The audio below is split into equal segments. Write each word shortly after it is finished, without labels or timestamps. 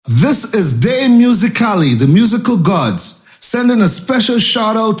This is Day Musicali, the musical gods, sending a special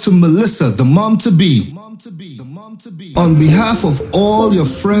shout out to Melissa, the mom-to-be. On behalf of all your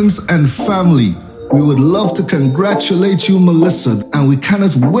friends and family, we would love to congratulate you, Melissa, and we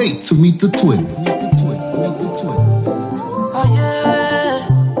cannot wait to meet the twin. Oh yeah,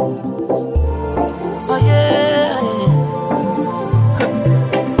 oh yeah.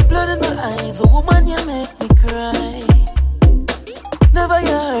 Blood in my eyes, a woman, you make me cry. Never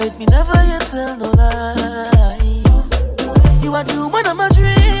you hurt me, never you tell no lies. You are the woman of my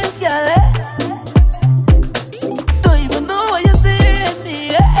dreams, yeah. Don't even know what you're saying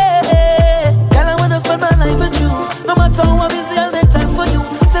me, yeah. Girl, I wanna spend my life with you. No matter how busy, I'll make time for you.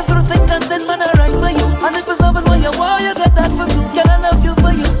 Say through thick and thin, man, I write for you. And if it's loving what you want, you get that from you. Girl, I love you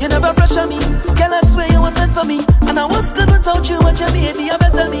for you. You never pressure me. Girl, I swear you were sent for me. And I was good without you, but you made me a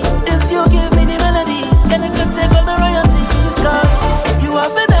better me. It's you give me the melodies. Girl, you can take all the royalties. Cause you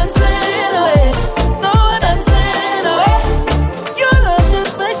have been dancing away. No one dancing away. Your love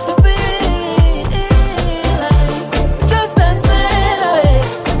just makes me feel like just dancing away.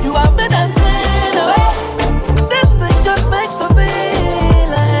 You have been dancing away. This thing just makes me feel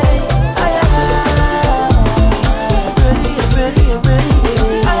like I am ready, I'm ready, I'm ready.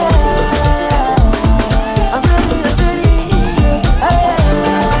 I'm ready, I'm ready.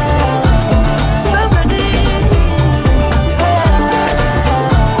 I'm ready.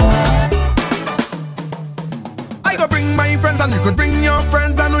 I could bring my friends and you could bring your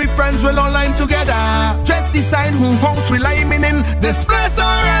friends, and we friends will all line together. Just decide who house we liming in. This place or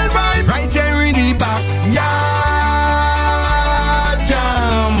real vibe right here in the back. Yeah,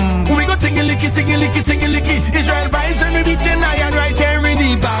 jam. We go tingy licky, tingy licky, tingy licky. Israel vibes when we beat in iron right here in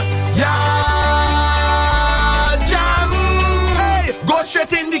the back. Yeah, jam. Hey, go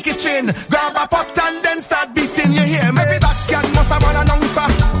straight in the kitchen, grab a pot and then start beating. You hear me? Every backyard must have an announcer,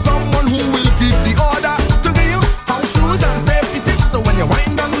 someone who will keep the order to give you house rules and safety tips. So when you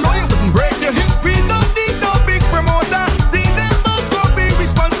wind down low, you wouldn't break your hip. We don't need no big promoter. The neighbors go big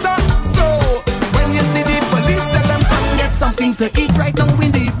sponsor. So when you see the police, tell them come get something to eat right now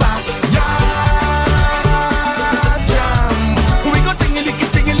in the back. Yeah, jam. We go tingy licky,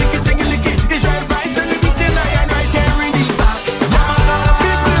 tingy licky, tingy licky. Israel vibes and we beat in iron right here in the back.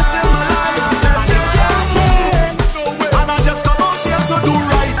 People symbolize that you can't change. And I just come out here to do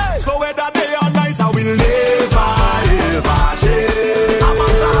right. So whether day or night, I will never ever change. I'm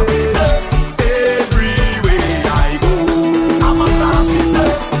on happiness everywhere I go. I'm on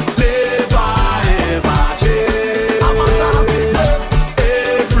happiness, never ever change. I'm on happiness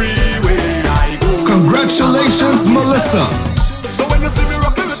everywhere I go. Congratulations, Melissa. So when you see me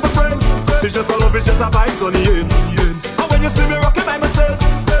rocking with my friends, it's just a love, it's just a vibes on the ends. And when you see me rocking by myself,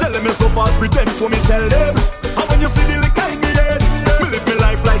 tell them it's no false pretense, so me tell them. And when you see the liquor in me head, me live my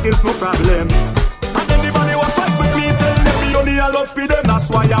life like it's no problem. And anybody who fight with me, tell them me only a love for them. That's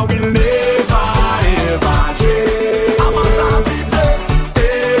why I will never ever change. I'm on happiness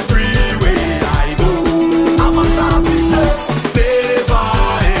everywhere I go. I'm on happiness, never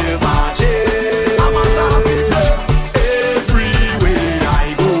ever change. I'm on happiness everywhere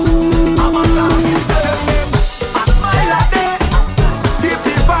I go. I'm on happiness. I smile at them, give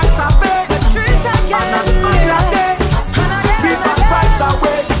the vibes away. And I smile at them, give the vibes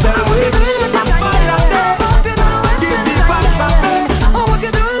away. Tell me, I smile at them, give the vibes away. Oh, what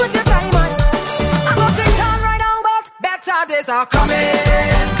you doing with your time, man? I'm gonna take time right now, but better days are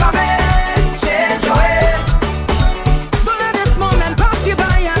coming, coming. Change your ways. Don't let this moment pass you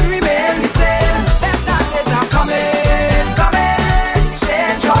by and remain the same. Better days are coming, coming.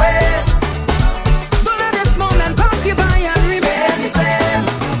 Change your ways. Don't let this moment pass you by and remain the same.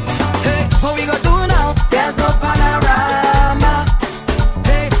 Hey, what we gonna do now? There's no panorama.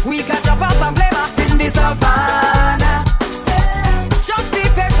 Hey, we can jump up and play bass in the savannah. Just be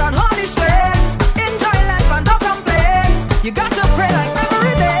patient, hold it straight. Enjoy life and don't complain. You got to pray like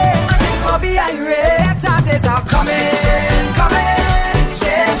every day, and things will be irate. Better days are coming, coming.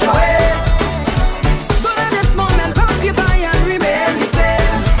 Change your ways. Don't let this moment pass you by and remain the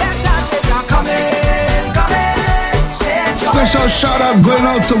same. Better days are coming, coming. Change your ways. Special shout out going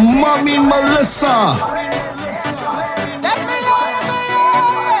out to Mommy Melissa. Let me hear you say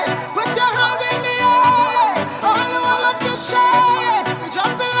yeah. Put your hands in the air. All who love to share. We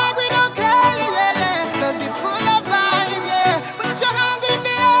jumping like we don't care, yeah, yeah. 'Cause we full of vibe, yeah. Put your hands in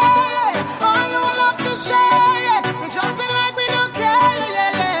the air. All who love to share. We jumping like we don't care,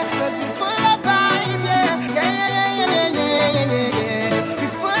 yeah, yeah. 'Cause we full of vibe, yeah. Yeah, yeah, yeah, yeah, yeah, yeah, yeah, yeah. We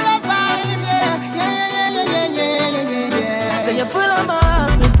full of vibe, yeah. Yeah, yeah, yeah, yeah, yeah, yeah, yeah, yeah, yeah. Say you're full of my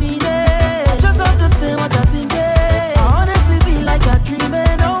with me, yeah. Just have the same.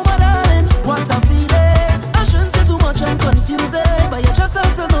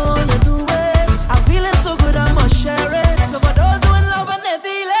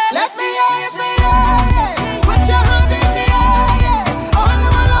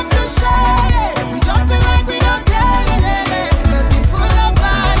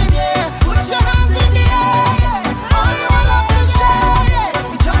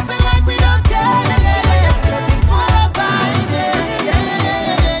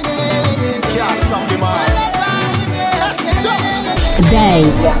 Day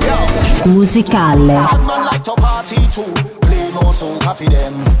musicale. Man like to party too, play more soca for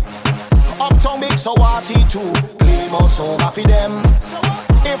them. Uptown big so party too, play more soca for them.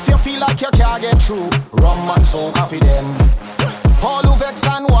 If you feel like you can't get through, rum and soca for them. All who vex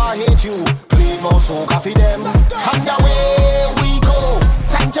and who hate you, play more soca for them. And away we go,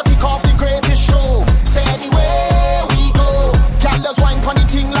 time to kick off the greatest show. Say anywhere we go, girl just wine pon the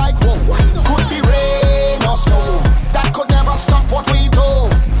thing like whoa. Could be rain or snow, that could never stop what we do.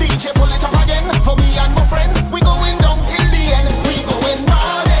 DJ pull it up again for me and my friends. We going down till the end. We going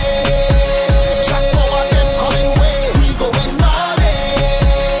naughty. Jack over them coming way. We going naughty.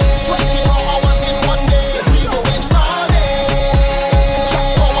 24 hours in one day. We going naughty.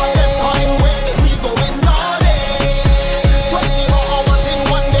 Jack over them coming way. We going naughty. 24 hours in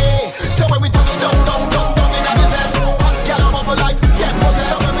one day. So when we touch down in a business, hot girl a bubble like get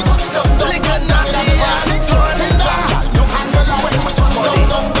possessed. So when we touch down in a business, no handle when we touch down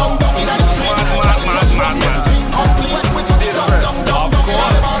in the street. Everything complete. We touch down.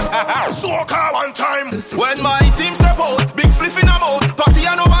 Soca one time. When my team step out, big spliff in a mouth, party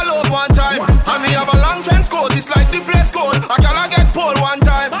and overload one time. And me have a long trench coat, it's like the place cold. I gotta get pulled one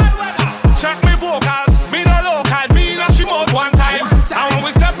time. Check me vocals, me no local, me no shimote one time. And when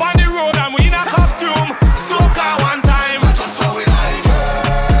we step on the road and we in a costume, soca one time. That's how we like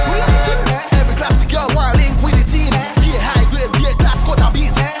it. Every classic girl want link with the team. Get high grade, get class, cut a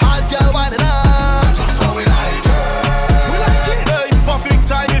beat. Hard girl winding up. That's how we like it. Hey, perfect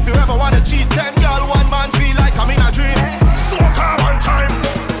time if you ever wanna cheat. 10 girl, one man feel like I'm in a dream. Soca one time.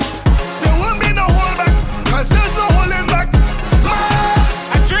 There won't be no hold back, cause there's no holding back.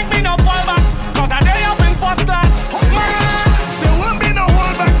 Mass. I drink me no fall back, cause I day up in first class. Mass. There won't be no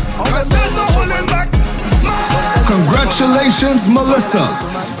hold back, cause there's no holding back. Mass. Congratulations, Melissa.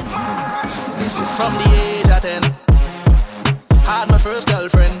 From the age of 10, had my first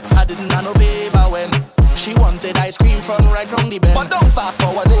girlfriend. I didn't have no paper when she wanted ice cream from right round the bend. But don't fast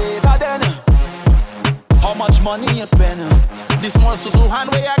forward later then. How much money you spend? This small susu hand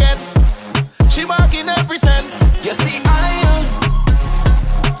way I get. She marking every cent. You see I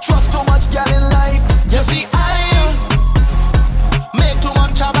trust too much girl in life. You see I make too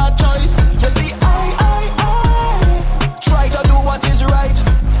much a bad choice. You see I try to do what is right.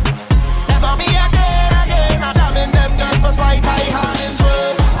 Never me again. I'm jamming them girl for spite. I hand in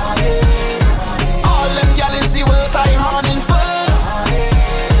first. All them girl is the worst. I hand in first.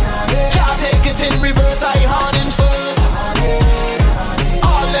 Can't take it in reverse. I hand in first.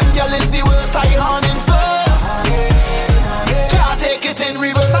 All them girl is the worst. I hand in first. Can't take it in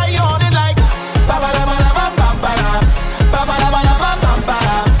reverse. I hand in like ba ba da ba da ba ba ba da ba ba da ba da ba ba ba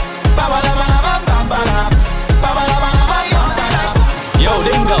da ba ba da ba da ba ba ba da ba ba da ba da ba ba da. Yo,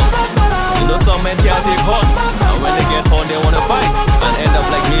 Dingo, you know some men can't take home, and when they get home they wanna fight and end up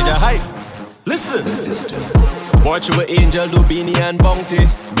like Major Hype. Listen, watch your angel do Beanie and Bounty.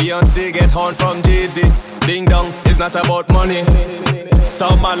 Beyonce get horn from Jay-Z. Ding dong, it's not about money.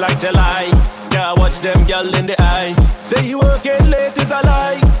 Some man like to lie. Can't watch them girl in the eye. Say you working late is a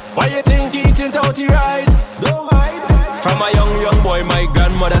lie. Why you think eating out he ride? Don't hide. From a young boy, my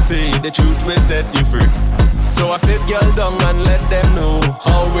grandmother say the truth will set you free. So I sit girl down and let them know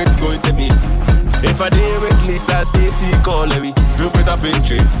how it's going to be. If I deal with Lisa, Stacy, Coley, group it up in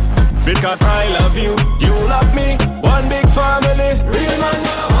three. Because I love you, you love me, one big family. Real man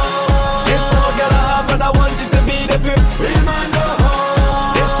go home. It's 4 girl I have, but I want it to be the 5th. Real man go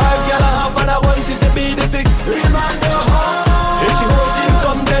home. It's 5 girl I have, but I want it to be the 6th. Real man go home. If she whole team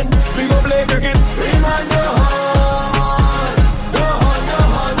come then, we go play cricket. Real man go home. Go home, go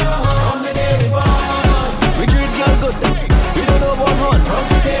home, go home. From the day we born, we treat girl good. We don't know about home. From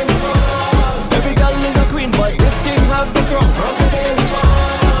the day we born, every girl is a queen, but this king have the throne. From the day we born.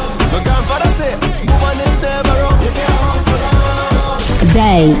 Grandfather say, woman is never wrong. You can't run for long.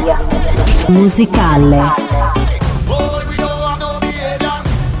 Day musicale. Boy, we don't have no behavior.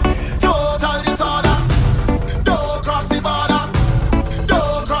 Total disorder. Don't cross the border.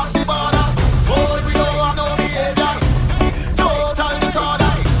 Don't cross the border. Boy, we don't have no behavior. Total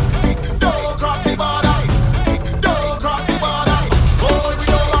disorder. Don't cross the border. Don't cross the border. Boy, we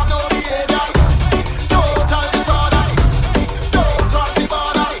don't have no behavior. Total disorder. Don't cross the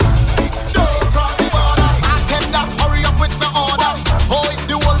border. Don't cross the border. Attender, hurry up with the order. Boy,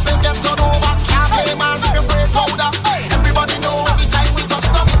 the whole place get turned over. Can't play mass if you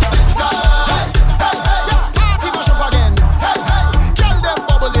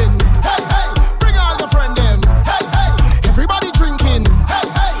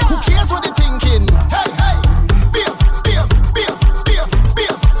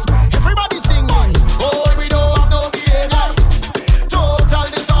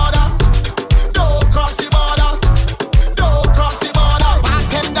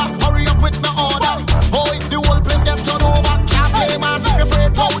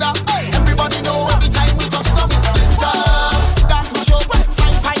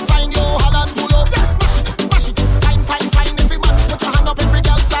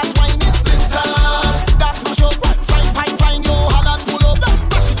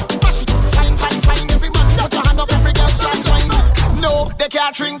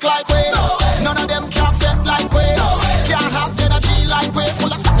can't drink like we. None of them can't fit like we. Can't have energy like we.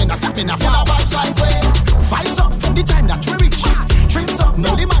 Full of stamina, full of vibes like we. Vibes up from the time that we reach. Drinks up,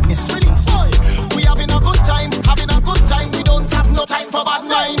 now the madness release. We having a good time. We don't have no time for bad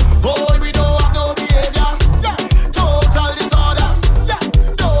mind. Boy, we don't have no behavior. Total disorder.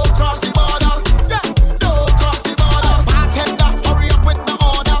 Don't cross the border. Don't cross the border. Bartender, hurry up with the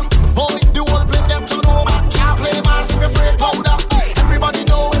order. Boy, the whole place get turned over. Can't play mass if you're afraid powder. Everybody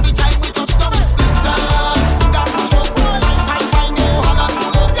know every time we touch them it's splinters. That's the joke. Fine, no harder to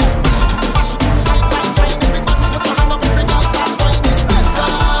look. Mash it, fine. Everybody put your hand up, every girl start flying the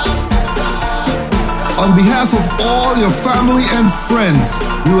splinters. On behalf of all your family and friends,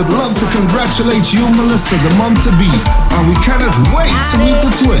 we would love to congratulate you, Melissa, the mom-to-be, and we cannot wait to meet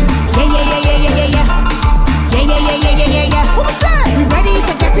the twin. Yeah. What's that? We ready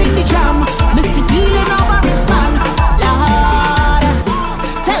to get in the jam. Misty feeling over his man. Lord,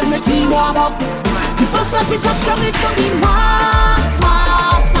 tell me team warm up. The first that we touch down, it could be mass.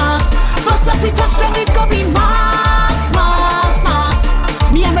 First that we touch down, it could be mass.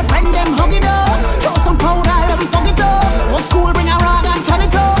 Me and my friend them hugging up. Throw some powder, let me fuck it up. Old school, bring a rag and turn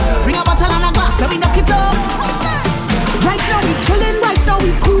it up. Bring a bottle and a glass, let me knock it up. Right now we chillin', right now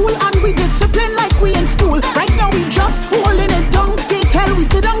we cool, and we discipline like we in school. Right now we just holding it down. They tell we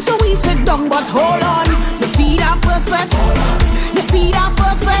sit down, so we sit down. But hold on, you see that first bet? You see that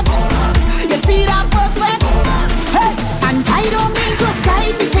first bet? You see that first bet? Hey, and I don't mean to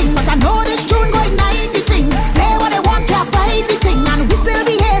side the thing, but I know this June going 90 thing. Say what they want, can't fight the thing, and we still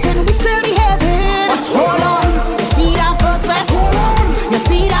behaving. But hold on, you see that first bet? You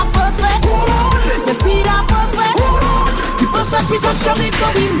see that first bet? You see that first bet? The first that we touch down, it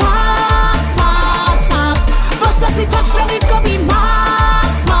could be mass. First that we touch down, it could be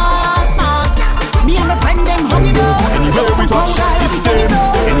mass. Me and my friend them hugging up. Anywhere we touch, it's them.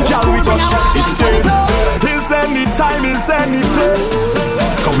 Any girl we touch, it's them. It's any time, it's any place.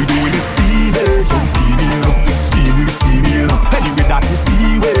 Cause we doing it steamy, yo, steamy. Anyway that you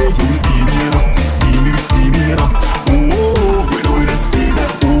see, where you steamy. Oh, we doing it steamy.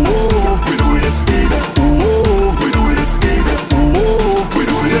 Oh, we doing it steamy. Oh, we doing it steamy. Oh, we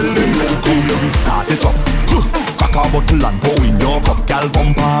doing it steamy. Come here, we start it up. Crack a bottle and pour in your cup, gal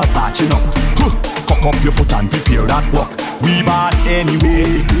bumper, satching up. Cock up your foot and prepare that walk. We bad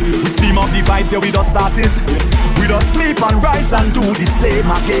anyway. We steam up the vibes, yeah, we just start it. We just sleep and rise and do the same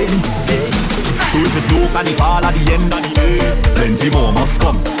again. So if it's no carnival at the end of the day, plenty more must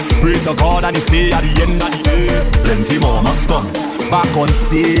come. Pray to God and he say at the end of the day, plenty more must come. Back on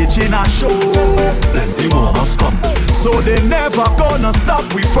stage in a show, plenty more must come. So they never gonna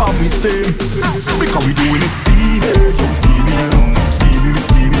stop we from we stay. Because we doing it steamy, yo, steamy.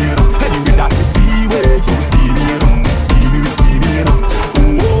 Anyway that you see where you steamy.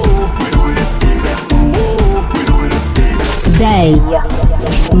 Oh, we doing it steamy. Oh, we doing it steamy. Day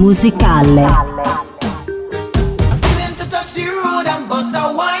musicale. Feeling to touch the road and bust a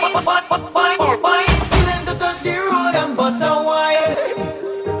wine. Feeling to touch the road and bust a wine.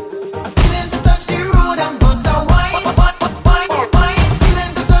 Feeling to touch the road and bust a wine.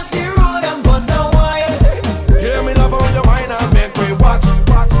 Feeling to touch the road and bust a wine. Hear me love how you wine and make me watch.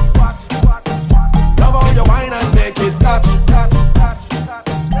 Love how you wine and make it touch.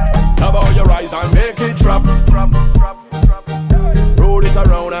 Love how you rise and make it drop. Roll it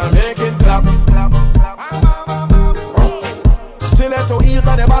around and make it clap. Stiletto heels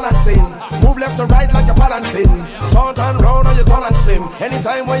and you're balancing. Move left to right like you're balancing. Short and round or you tall and slim.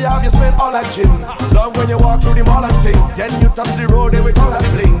 Anytime when you have, you spend all that gym. Love when you walk through the mall and ting. Then you touch the road, then we call that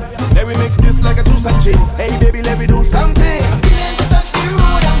bling. Then we mix this like a juice and gin. Hey baby, let me do something. Feeling to touch the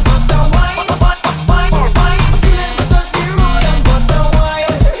road and bust a wine. Feeling to touch the road and bust a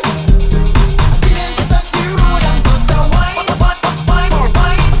wine. Feeling to touch the road and bust a wine.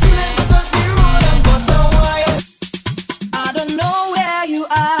 Feeling to touch the road and bust a wine. I don't know where you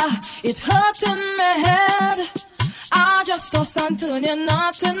are, it hurt in my head. I just toss and turn, you're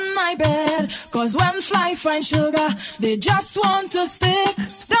not in my bed. Cause when fly find sugar, they just want to stick.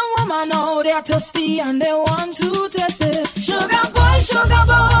 The woman out they're thirsty and they want to taste it. Sugar boy,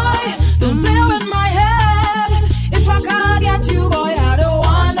 don't play with my head. If I can't get you, boy, I don't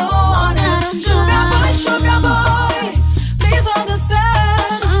want no one else. Sugar boy, please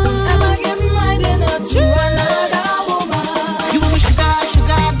understand. Don't ever give my dinner to another woman. You sugar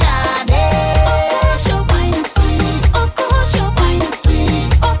daddy. Of course you're fine and sweet. Of course you're fine and sweet.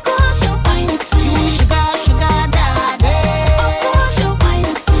 Of course you're fine and sweet. You sugar daddy. Of course you're fine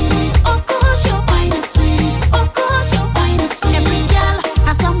and sweet. Of course you're fine and sweet. Of course you're fine and sweet. Every girl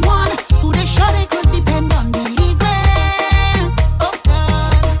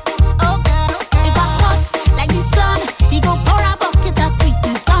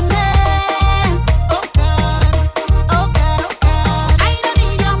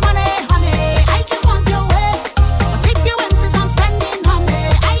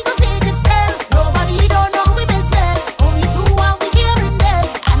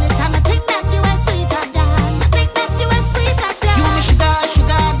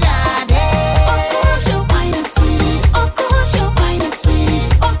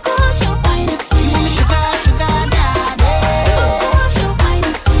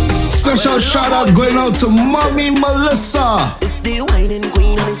out going out to Mommy Melissa. It's the whining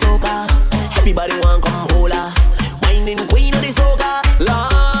queen of the soca. Everybody want come hold her. Whining queen of the soca.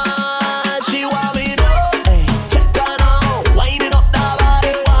 Lord, she want me to. Hey, check her now. Winding up that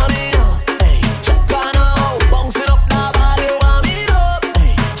body, want me to. Hey, check her now. Bouncing up that body, want me to.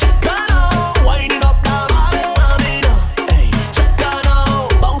 Hey, check her now. Winding up that body, want me to. Hey, check her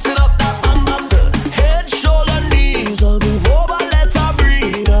now. Bouncing up that bam bam. Head, shoulder, knees. Move over, let her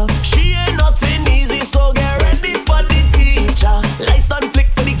breathe. She ain't nothing easy, so get ready for the teacher. Lights done flick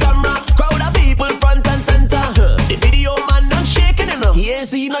for the camera. Crowd of people front and center. The video man not shaking enough. He ain't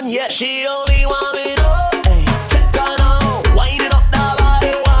seen none yet. She only want me to. Hey, check her now. Winding up that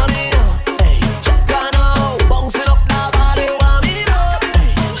body, want me to. Hey, check her now. Bouncing up that body, want me to. Hey,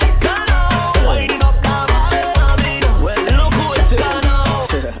 check her now. Winding up that body, want me to. Well, look who it is.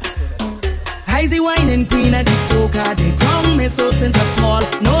 I's the whining queen of the soca. They crown me so since I'm small.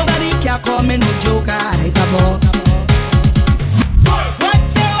 Nobody can call me no joker. I's a boss. What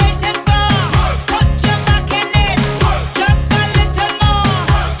you waiting for? Put your back in it. Just a little more.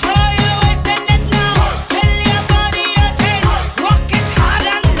 Throw your waist in it now. Tell your body you're 10. Walk it hard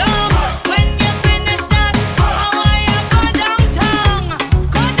and long. When you finish that, how are you go downtown?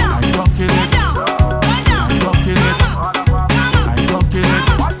 Go down. Go down. Go down. Come on.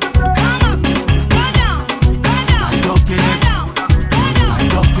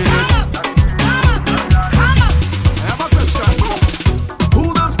 Who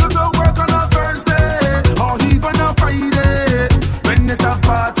does go to work on a Thursday or even a Friday when it have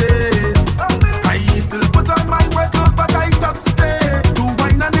parties? I still put on my wet clothes, but I just stay to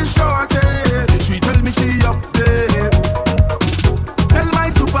wine and the shorty. She tell me she up there. Tell my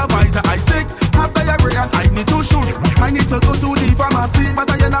supervisor I sick, have diarrhea and I need to shoot. I need to go to the pharmacy, but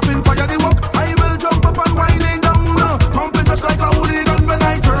I end up in fire the walk. I will jump up and whining down, pumping just like a hooligan when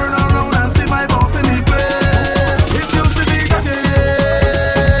I turn around and see my boss in the place. If you see me again,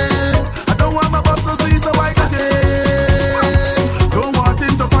 I don't want my boss to see, so I take it. Don't want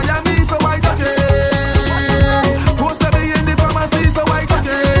him to fire me, so I take it. Post me in the pharmacy, so I take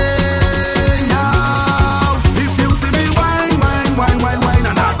it. Now, if you see me wine,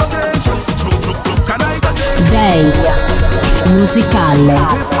 and I take it, choke, can I take it? Dave Musicale.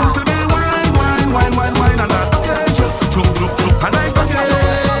 If you see me wine, and I take it, choke, can I take it?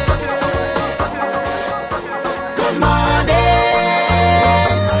 Good morning.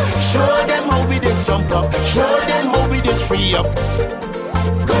 Show them how we this jump up. Show them how we this free up.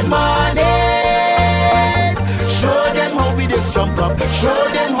 Good morning. Show them how we this jump up. Show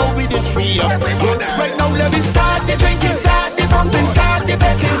them how we this free up. Right now let me start the drinking, start the pumping, start the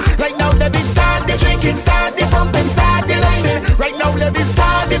betting. Right now let me start the drinking, start the pumping, start the lining. Right now let me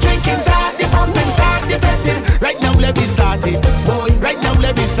start the drinking, start the pumping, start the betting. Right now let me start it, boy. Right now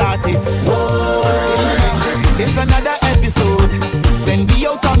let me start it, boy. It's another episode. When we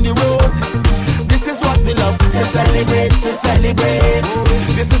out on the road, this is what we love to celebrate, to celebrate.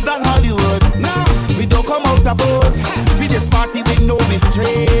 This is not Hollywood. No, we don't come out a buzz. We just party with no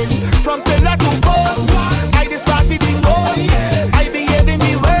restraint. From pillar to post, I just party with boys. I behave in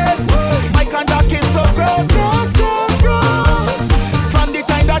the West. My conduct is so gross. From the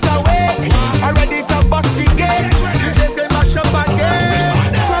time that I wake, I'm ready to bust the gate. You just get mash up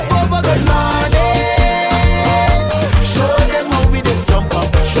again. Come over, good morning. Show them how we just jump up.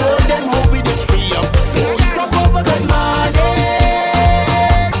 Show them how we just free up. Come over, good morning.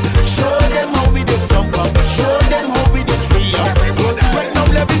 Show them how we just jump up. Show them how we just free up. Right now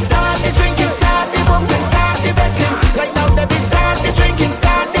let me start the drinking, start the bumping, start the betting. Right now let me start the drinking,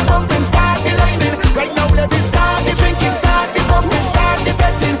 start the bumping, start the lining. Right now let me start the drinking, start the bumping, start the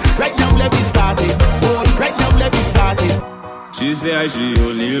betting. Right now let me start it. Right now let me start it. She say she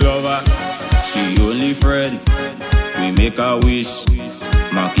only lover, she only friend. We make a wish,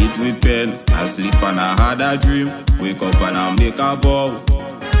 mark it with pen. I sleep and I had a dream, wake up and I make a vow.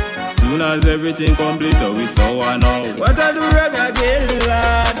 Soon as everything complete, we saw her now. What I do wrong again,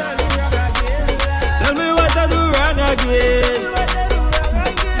 lad? Tell me what I do wrong again.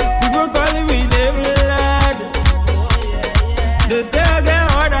 People calling me name, lad. They say I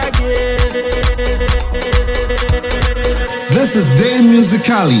get hard again. This is Dave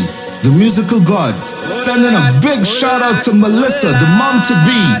Musicale, the musical gods, sending a big shout out to Melissa, the mom to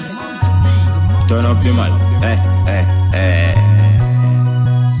be. Turn up the man,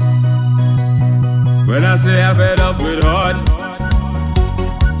 When I say I'm fed up with hard,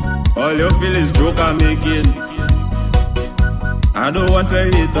 all you feel is joke I'm making. I don't want to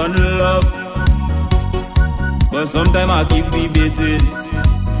hate on love, but sometimes I keep debating.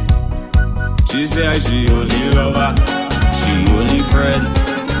 She say she only lover, she only friend.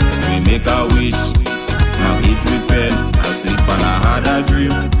 We make a wish. Knock it with pen. I sleep and I had a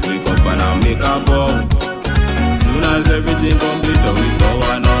dream. Wake up and I make a vow. Soon as everything complete, we saw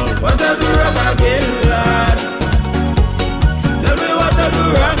one all. What I do wrong again, lad? Tell me what I do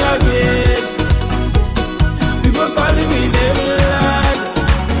wrong again. People calling me them lad.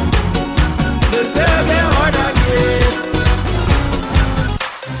 They say I get hard again.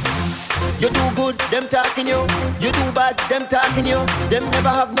 You do good, them talking you. You do bad, them talking you. Them never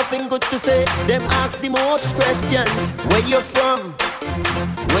have nothing good to say. Them ask the most questions. Where you from?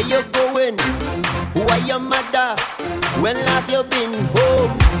 Where you going? Who are your mother? When last you been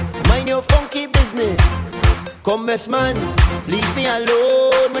home? Mind your funky business. Come best man, leave me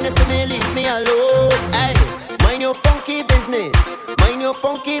alone. When you see me, leave me alone. Ay, mind your funky business. Mind your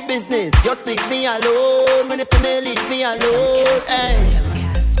funky business. Just leave me alone. When you see me, leave me alone. Ay.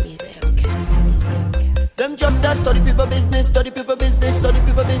 Them just a study people business, study people business, study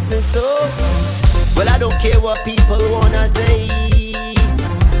people business. So, well, I don't care what people wanna say.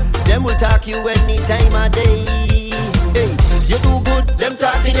 Them will talk you any time of day. Hey, you do good, them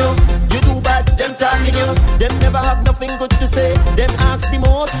talking you. You do bad, them talking you. Them never have nothing good to say. Them ask the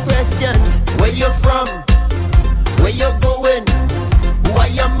most questions. Where you from? Where you going? Who are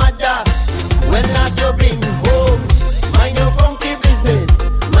your mother? When last you been home? Mind your funky business.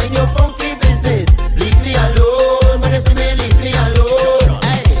 Mind your funky business. Leave me alone. When you see me, leave me alone.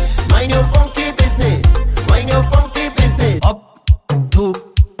 Hey, mind your funky business. Mind your funky business. Up, 2,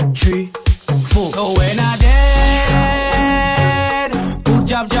 3, 4. So when I dead, put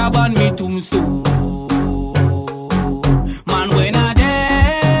jab on me tombstone. Man, when I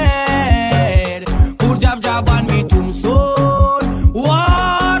dead, put jab on me tombstone.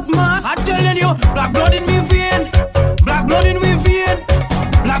 What man? I'm telling you, black blood in me vein, black blood in me vein,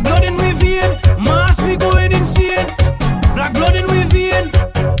 black blood in me vein. Must be going insane. Black blood in me vein,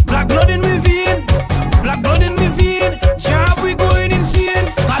 black blood in me vein, black blood in me vein. Jab we going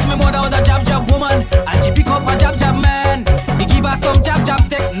insane. Cause my mother was a jab woman, and she pick up a jab man. He give her some jab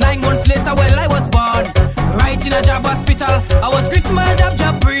sex. 9 months later, well I was born, right in a jab hospital. I was Christmas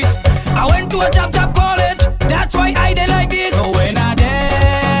jab priest. I went to a jab college. That's why I did like this. So when I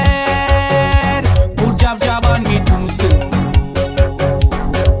dead, put jab on me tombstone.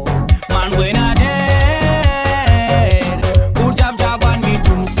 Man, when I dead, put jab on me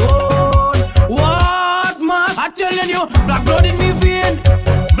tombstone. What man? I'm telling you, black blood in me vein,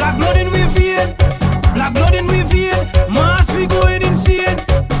 black blood in me vein, black blood in me vein. Must be going insane.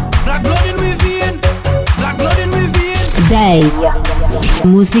 Black blood in me vein, black blood in me vein. Day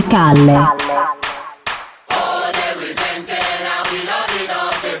musicale.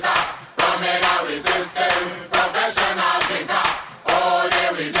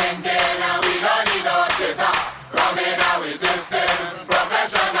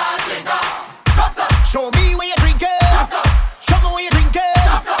 Show me where you drink it. Show me where you drink it.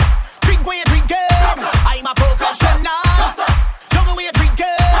 Drink where you drink it. I'm a professional. Show me where you drink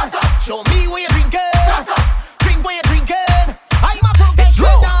it. Show me where you drink it. Drink where you drink it. I'm a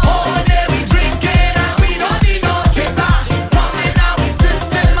professional. All day we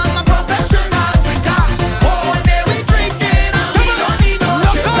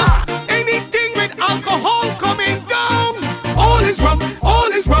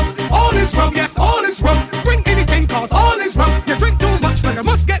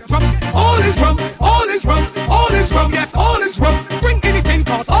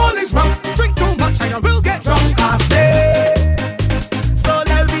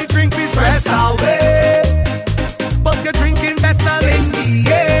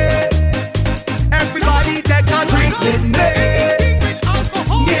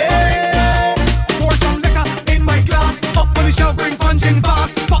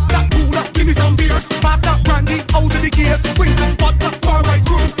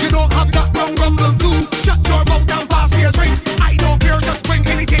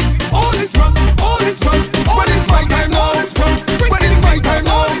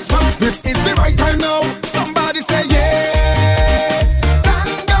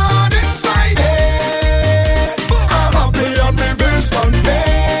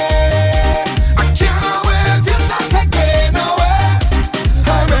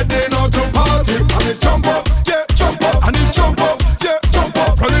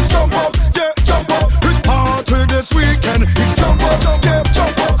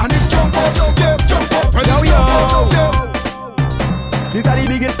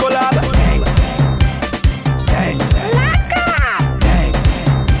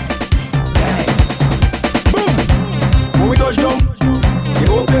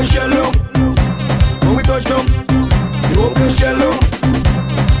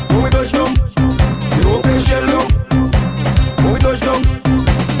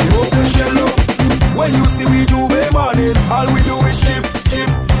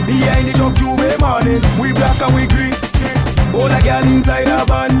girl inside a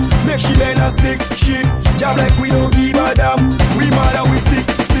van. Make she bend a stick, shit. Job like we don't give a damn. We mad and we sick.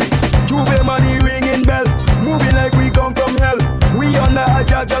 Juve money ringing bell. Moving like we come from hell. We under a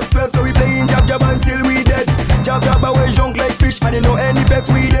jab spell, so we playing jab until we dead. Jab away junk like fish, and you know any bet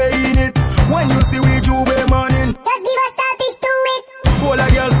we dey in it. When you see we Juve morning, just give us selfish to it. Pull a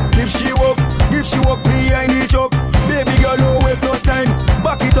girl, if she walk behind the choke. Baby girl, no waste no time.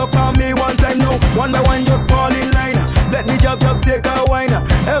 Back it up on me one time now. One by one, just fall in line. Let me jab take a wine.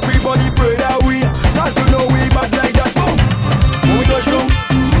 Everybody afraid that we, cause you know we bad like that. Boom. When we touch down,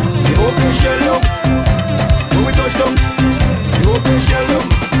 the open shell up. When we touch down, the open shell up.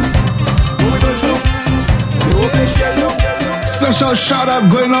 When we touch down, the open shell up. Special shout out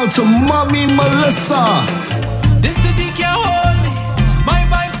going out to Mommy Melissa. This city can't hold me. My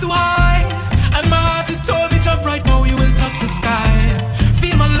vibe's too high, and my heart it told me jump right now. You will touch the sky.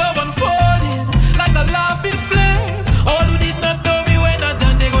 Feel my love unfolding like a laughing flame. All who did not know me when I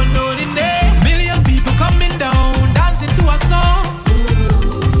done, they gon' know the name. Million people coming down, dancing to a song.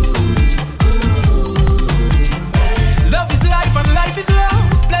 Love is life and life is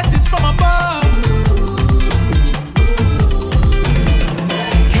love. Blessings from above.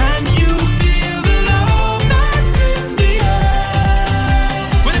 Can you feel the love that's in the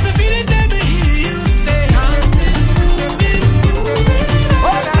air? But if you feel it, let me hear you say, dancing, moving, moving.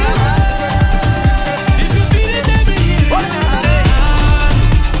 If you feel it, let me hear you say,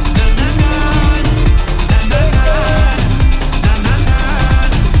 na na na, na na na, na na na,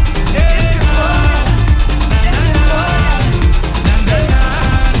 eh na na na.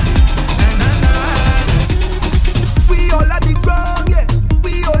 We all at the ground, yeah.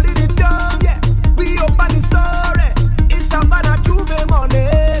 We all in it down, yeah. We up on the story. It's about a Juve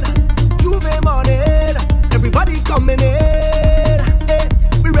morning. Everybody coming in. Hey,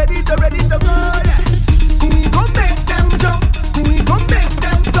 we ready to go, yeah. We gon' make them jump. We gon' make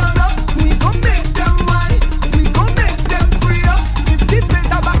them turn up. We gon' make them whine. We gon' make them free up. It's this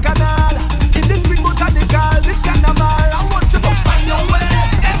place a bacchanal. In this big botanical, this carnival. I want you to find your way.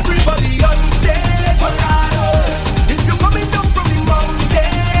 Everybody on stage, Colorado. If you're coming down from the mountain,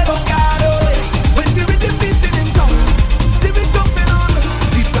 Colorado. When we with the beats in town, see me jumping on.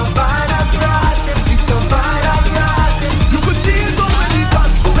 It's a Savannah grass, it's a Savannah grass. You could see it over the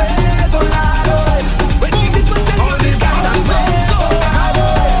top, Colorado. When we with the all the fans are so Colorado.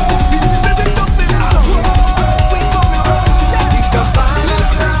 We be jumping on. We coming on. It's a Savannah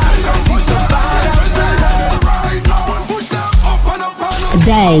grass, it's a Savannah grass. Right now and push them up and up and up.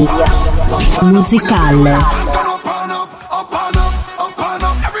 Day musicale. Hands gone up and up, up and up, up and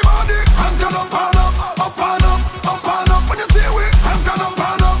up. Everybody, hands gone up and up, up and up, up and up. When you see we, hands gone up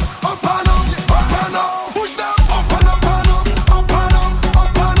and up, up and up, up and up. Push them up and up and up, up and up,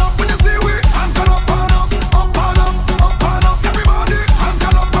 up and up. When you see we, hands gone up and up, up and up, up and up. Everybody, hands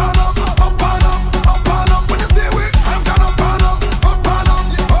gone up and up, up and up, up and up. When you see we, hands gone up and up, up and up,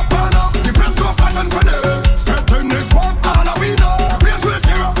 up and up. The press go fighting for this. Setting this one, all of we know. Please we'll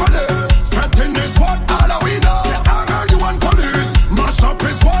tear up for this. Setting this one, all of we know. Anger you and police. Mash up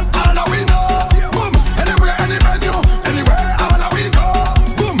this one, all of we know. Boom, anywhere, any venue, anywhere, all of we go.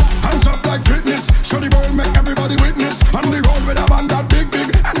 Boom, hands up like fitness. Show the world, make everybody witness. On the road with a band that big,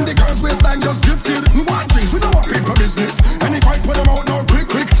 and the girls waistline just gifted. One things, we know what people business. Any fight put them out now quick.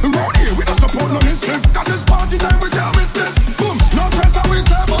 Around here, we don't support no mischief. Cause it's party time with your business. Boom, no stress how we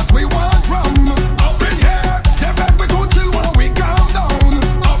say, but we want rum. Up in here, they beg we go chill while we calm down.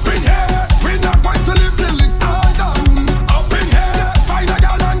 Up in here, we not going to live till it's all done. Up in here, find a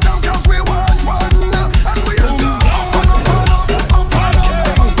gal and jump cause we want one. And we just go up and up and up, up and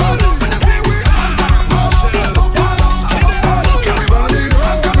up, up and up. When you see we hands on up and up, up and up, up and up. Everybody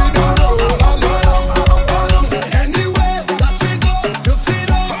hands on up and up, up and up. Anywhere that we go, you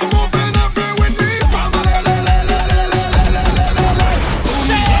feel up. I'm moving everywhere with me, family.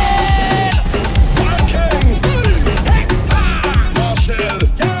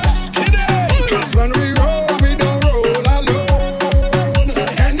 Cause when we roll, we don't roll alone.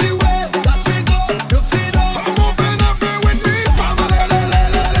 Anywhere that we go, you feel up. I'm moving everywhere with me, family.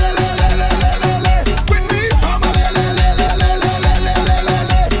 With me, family.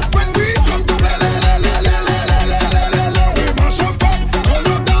 When we come to we mash up up,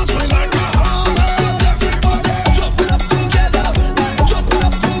 gonna dance we like a hammer. Everybody jumping up together, jumping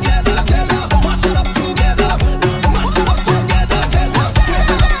up together, mash it up together, mash it up together.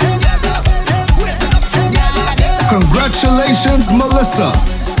 Congratulations, Melissa.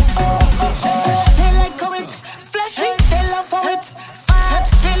 They like how it fleshy. They love how it fat.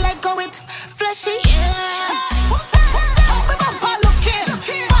 They like how it fleshy. How me bumper looking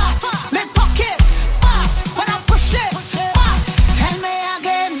fat. Me pocket fat. When I push it fat.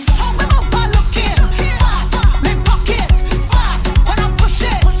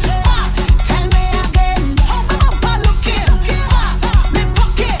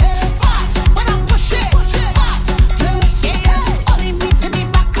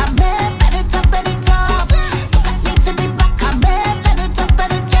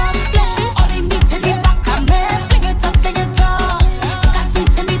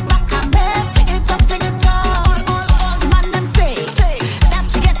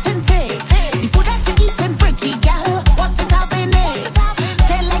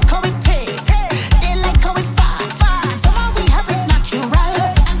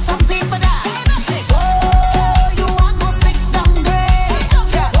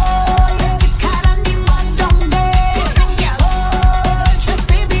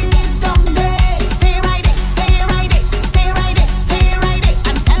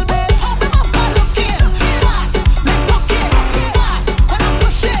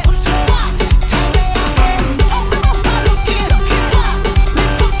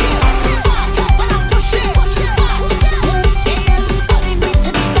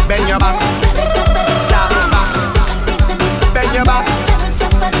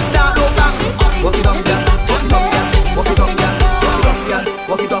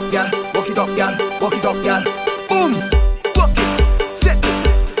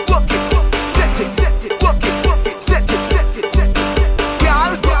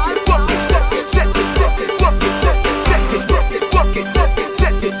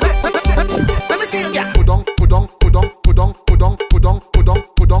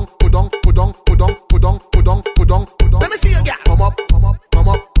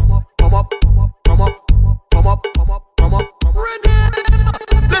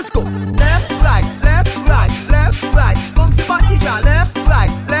 Let's go. Left, right, left, right, left, right. Bounce body, girl. Left,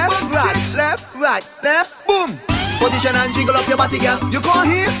 right, left, right, left, right, left. Boom. Position and jiggle up your body, girl. You come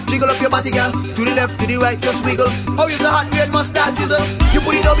here, jiggle up your body, girl. To the left, to the right, just wiggle. How is the hot red mustard jizzle? You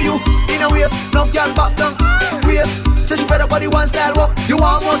put the W in a waist, now girl back down waist. Say she better body one style walk. You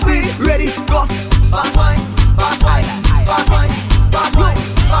almost be ready, go. Fast wine, fast wine, fast wine, fast wine,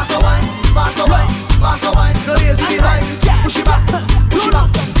 fast wine, fast wine, fast wine. No lazy design. Push it back, push it back,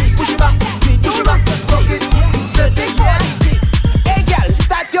 push it back, push it back. Fuck it, set it, yes. Hey girl,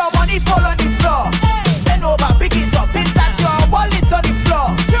 start your money fall on the floor. Bend over, pick it up. It's that your wallet on the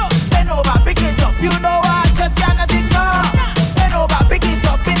floor. Bend over, pick it up. You know I just cannot ignore. Bend over, pick it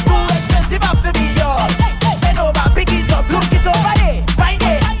up. It's too expensive after me yours. Bend over, pick it up. Look it over there. Find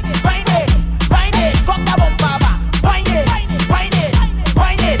it, find it, find it. Cock the bumper back. Find it, find it,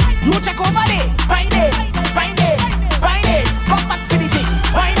 find it. You check over there. Find it, find it, find it. Come back to the thing.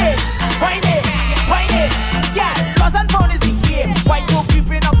 Find it, find it, find it. Yeah, lost and found is the game. Why you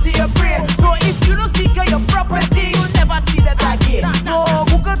creeping up to your brain? So if you don't seek your property, you'll never see that again. No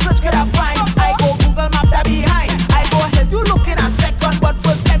Google search could I find. I go Google map that behind. I go help you look in a second, but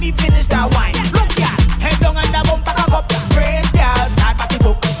first let me finish that wine. Look ya, head down and the bumper cock up. Praise girl, start back it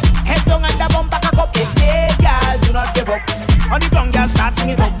up. Head down and the bumper cock up. Hey girl, do not give up. On the ground, girl, start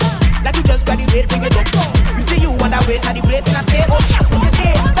swing it up. Like you just graduate, bring it up. You see you on the waist and the place in a state. Oh,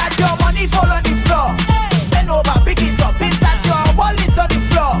 okay, start your money fall on the floor. Bend over, pick it up. It's that your wallet on the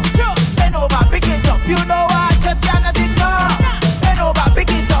floor. Bend over, pick it up. You know I just cannot ignore. Bend over,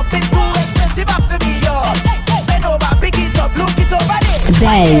 pick it up. It's too expensive after me yours. Bend over, pick it up. Look it over there.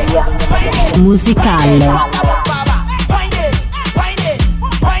 Day musicale. Find it, find it,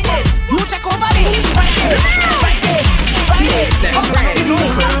 find it. You check over there. Find it, find it, find it.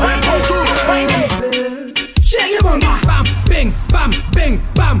 Find it. Shake your bumper. Bam, bing, bam, bing,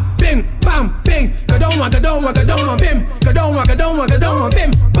 bam, bing, bam, bing. Go down one, bim. Go down one,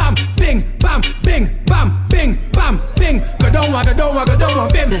 bim. Bam, bing, bam, bing, bam, bing, bam, bing. Go down one, bim. Go down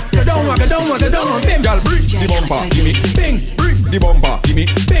one, bim. Girl, bring the bumper, give me. Bing, bring the bumper, give me.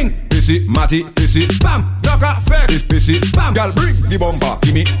 Bing, pissy, matty, pissy. Bam, knock a fair is pissy. Bam, girl, bring the bumper,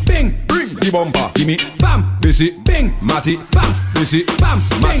 give me. Bing, bring the bumper, give me. Bam, pissy, bing, matty, bam, pissy, bam,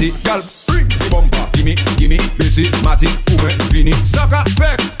 matty, girl. Bring the bumper, gimme, busy, matty, ume, fini, sucker,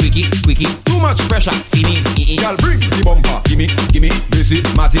 fair, quickie, too much pressure, fini, girl, bring the bumper, gimme, busy,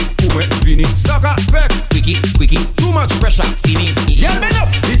 matty, ume, fini, sucker, fair, quickie, too much pressure, fini, girl, bend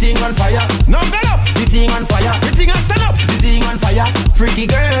up, the thing on fire, now bend up, the thing on fire, the thing on stand up, the thing on fire, freaky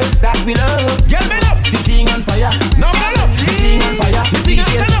girls that we love, girl, bend up, the thing on fire, now bend up, the thing on fire, the thing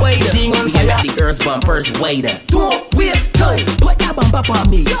on stand up, the thing on fire, the girls bumpers waiter, don't waste time, put that bump up on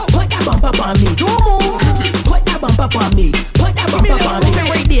me, put that bump up on me, don't move, put that bump up on me, put that bump up on me,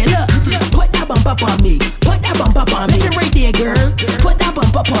 right there, look, put that bump up on me, put that bump up on me, right there, girl, put that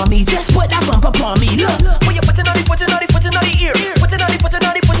bump up on me, just put that bump up on me, look. When you put it on the, put it on the, put it on the ear, put it on the, put it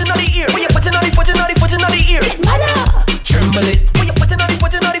on the, put it on the ear, when you put it on the, put it on the, put it on the ear, tremble it. When you put it on the,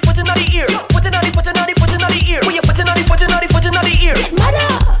 put it on the, put it on the ear, put it on the, put it on the, put it on the ear, when you put it on the, put it on the, put it on the ear,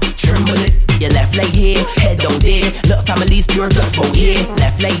 tremble it. Your left leg here, head down there. Look, family's pure, just vote here.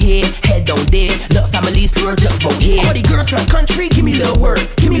 Left leg here, head down there. Look, family's pure, just vote here. All the girls from country, give me little word,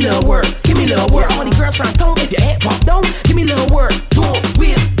 give me little word, give me little word. All the girls from town, if your head pop down, give me little word. Don't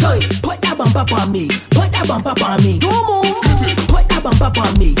waste time. Put that bump up on me, put that bump up on me. Don't move. Put that bump up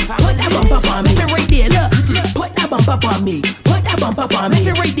on me, put that bump up on me. Right there, look. Put that bump up on me, put that bump up on me.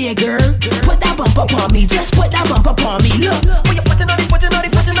 Right there, girl. Put that bump up on me, just put that bump up on me. Look. When you put it on the, put it on the,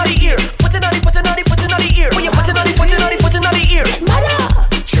 put it on the ear, put it on the, put it on the, put it on the ear, when you put it on the, put it on the, put it on the ear,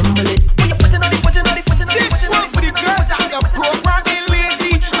 tremble it. When you put it on the, put it on the, put it on the. This one for the girls that are programming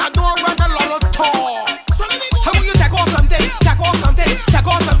lazy and don't run a lot of talk. How will you take off something, take off something, take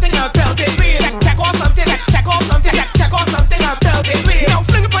off something and belt it, take off something, take off something, take off something and belt it. Now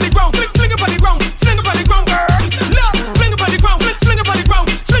fling it on the ground, fling it on the ground, fling it on the ground, girl. Look, fling it on the ground, fling it on the ground,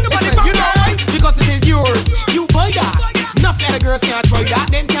 fling it on the ground. You know why? Because it is yours. You buy that. Enough other girls can't try that.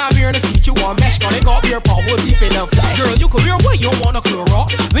 Them can't wear the seat you want mesh. Gonna go up your paw deep enough. Girl, you can wear what you want to clear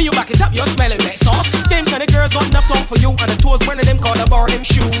up. When you back it up, you're smelling that sauce. Them kind of girls got enough talk for you, and the toes one of them called a bar them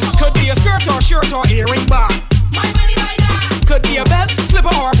shoes. Could be a skirt or shirt or earring bar. My money buy that. Could be a belt,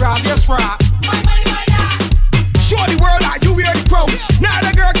 slipper or a brassiere strap. My money buy that. Show the world that you wear the crown. Now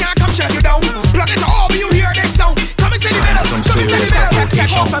the girl can't come shut you down. Plug it to all, you hear this sound. Come and say the middle, come and say the middle.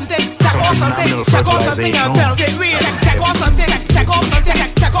 Take off something, take off something, take off something and belt it. Take off something, take off something,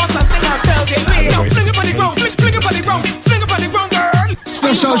 take off something and belt it. Now fling it on the ground, fling it on the ground, fling it on the ground, girl.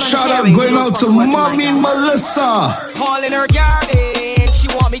 Special shout out going out to Mommy Melissa. All in her garden, she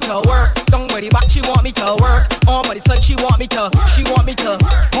want me to work. Down by the back, she want me to work. On by the side, she want me to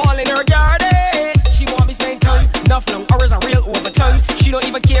all in her garden. She want me spend time. Enough long hours and real overtime. She don't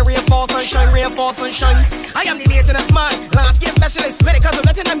even care rainfall, sunshine. I am the maintenance man, landscape specialist, medical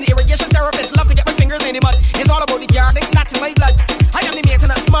veterinarian, I'm the irrigation therapist. Love to get my fingers in the mud. It's all about the garden, not in my blood. I am the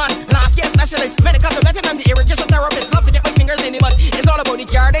maintenance man, landscape specialist, medical veterinarian, I'm the irrigation therapist. Love to get my fingers in the mud. It's all about the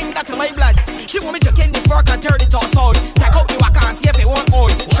garden, not in my blood. She want me to kill the fork and turn the toss out. Take out the waka and see if it won't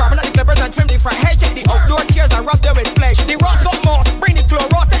hold. Sharpen up the clippers and trim the front hair. Check the outdoor chairs and rub them with flesh. The rocks got moss, bring the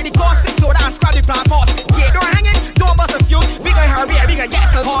chloro, take the caustic soda and scrap the plant pots. Yeah, door hanging, don't bust a fuse. We gon' hurry, we gon' get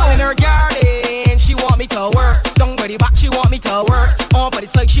some all in her garden. She want me to work. Down by the back, she want me to work. On by the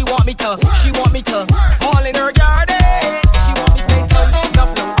side, she want me to all in her garden. She want me spend time.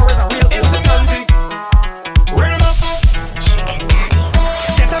 Enough long hours and real is the time. Real up.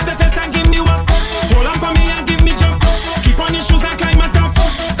 Set up the face and give me walk. Hold on for me and give me jump. Keep on your shoes and climb on top.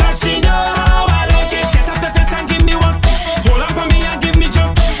 Cause she know how I like it. Set up the face and give me walk. Hold on for me and give me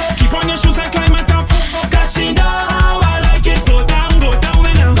jump. Keep on your shoes and climb on top. Cause she know how I like it. Go down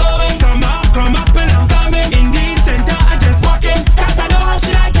when I'm going. Come up and I'm coming. In the center I just walking. Cause I know how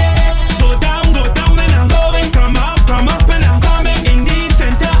she like it. Go down when I'm going. Come up and I'm coming. In the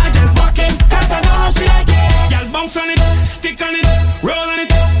center I just walking. Cause I know how she like it. Y'all bounce on it, stick on it, roll on it,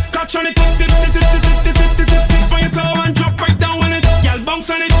 catch on it, tip on your toe and drop right down on it. Y'all bounce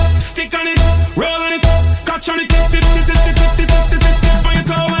on it, stick on it, roll on it, catch on it, tip on your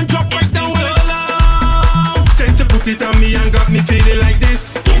toe and drop right down on it. Since you put it on me and got me feeling like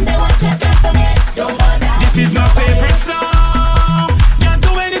this. Give me what you got for me, don't bother. This is my favorite song. You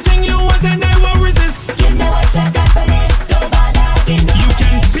do anything you want and I won't resist. Give me what you got for me, don't bother. You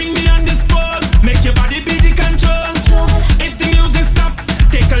can ping me on this phone, make your body be the control. If the music stop,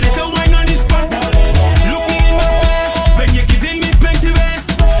 take a little wine on this spot. Look me in my face when you're giving me plenty ways.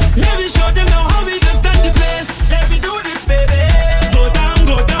 Let me show them now how we just done the place. Let me do this, baby. Go down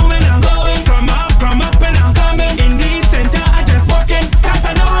when I'm going. Come up and I'm coming. In the center I just walking. Cause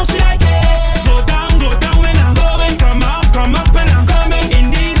I know how she like it. Go down when I'm going. Come up and I'm coming. In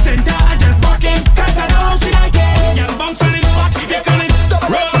the center I just walking. Cause I know how she like it. Y'all bounce on it, stick on it,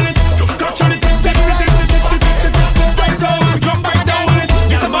 roll on it, touch on it, drop right down on it.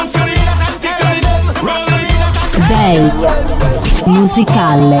 Y'all bounce on it, stick on it, roll on it. Day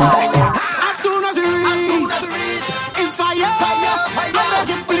musicale. As soon as it reach, it's fire. I beg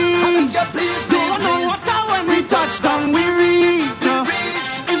you please. Don't know what's that when we touch down, we reach.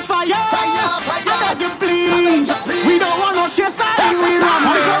 It's fire. I beg you please. We don't want no chase and we run.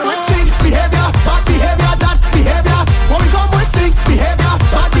 When we come with stink behavior, bad behavior, that behavior. When we come with stink behavior,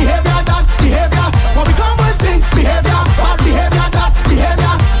 bad behavior, that behavior. When we come with stink behavior, bad behavior, that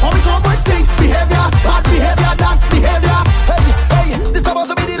behavior. When we come with stink behavior, bad behavior, that behavior. Hey, this about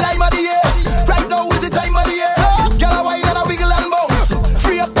to be the lime of the year. Right now is the time of the year. Get a wine and a wiggle and bounce.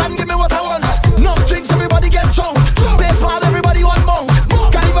 Free up and give me what I want. No drinks, everybody get drunk. Bass mad, everybody want monk.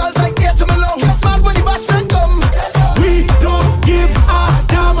 Carnival's like air to my lungs. Mad when the bash friend come. We don't give a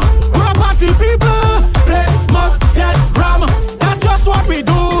damn. We're a party people. Place must get ram. That's just what we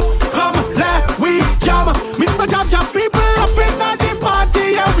do. Come, let we jam. Meet my jam people up in the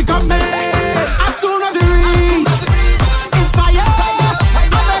party and we come in. As soon as it reach, it's fire. I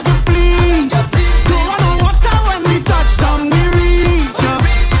beg you please. Don't want no water when we touch down, we reach.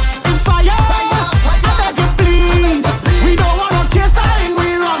 It's fire. I beg you please. We don't want no chase and we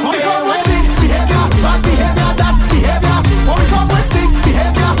run. When we come with stink behavior, bad behavior, that behavior. When we come with stink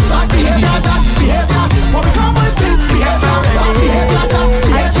behavior, bad behavior, that behavior. When we come with stink behavior, bad behavior, that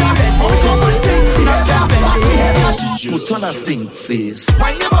behavior. When we come with stink behavior, bad behavior. Put on a stink face.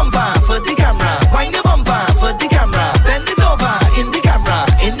 Wind your bumper for the camera. Wind your bumper for the camera. Bend it over in the camera.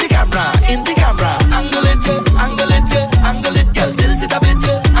 In the camera. In the camera. Angle it, angle it, angle it, girl. Tilt it a bit.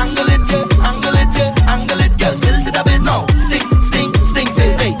 Angle it, angle it, angle it, girl. Tilt it a bit. No, stink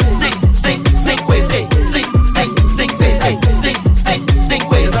face. Hey, stink ways. Hey, stink face. Hey, stink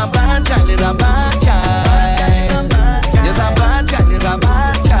ways. You're a bad child. You're a bad child. You're a bad child. You're a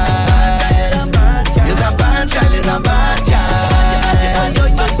bad child. You're a bad child. You're a bad child. You're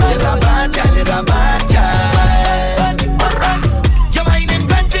a bad child. You're a bad child. You're whining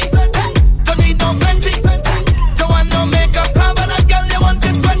plenty. Don't need no plenty. Don't want no makeup, but that girl you want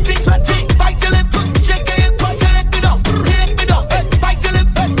it sweaty. Bite your lip, shake your hip, take me down. Bite your lip,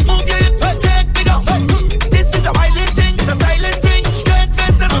 move your hip, take me down. This is a violent thing, it's a silent thing. Straight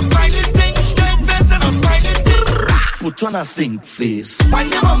face and a smiling thing. Straight face and a smiling thing. Put on a stink face.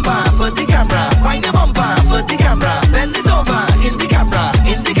 Wind your bumper for the camera. Wind your bumper for the camera. Bend it over in the camera.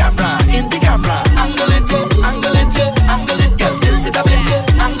 In the camera. In the camera. Angle it, angle it, angle it, girl. Tilt it a bit.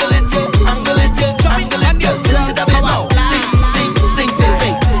 Angle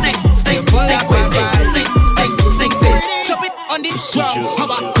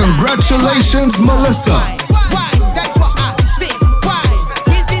Nation's Melissa. Why? That's what I say. Why?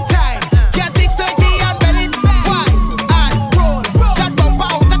 Is the time? Yeah, 6:30 I'm ready. Why? I roll. That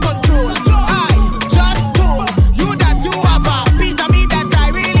bumper out of control. I just told you that you have a piece of me that I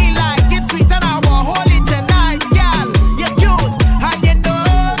really like. It's sweet and I will hold it tonight. Girl, you're cute and you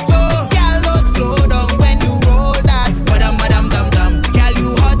know so. Girl, don't slow down when you roll that. Badam badam dum dum. Girl,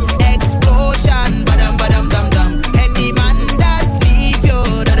 you hot explosion. Badam badam dum dum. Any man that leave you,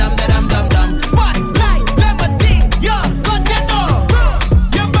 dadam dadam dum dum. Spotlight, let me see you, 'cause you know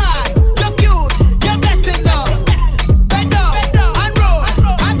you're bad, you're cute, you're blessing now. Bend down and roll,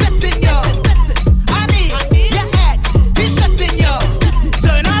 I'm blessing you. I need your ex, he's stressing you.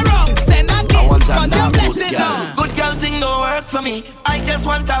 Turn around, send a kiss, 'cause you're blessing now. Good girl thing don't work for me. I just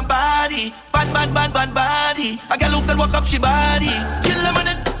want a body, bad body. A girl who can walk up she body. Kill them on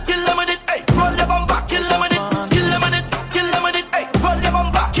it, hey. Roll your bumper, kill them on it, kill them on it, kill them on it, hey. Roll your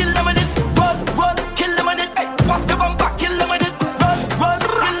bumper, kill them on it, roll, kill them on it, hey. Walk your bumper, kill them on it, roll,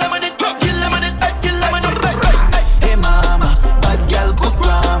 kill them on it, kill them on it, hey. Kill them on it, hey. Hey mama, bad girl good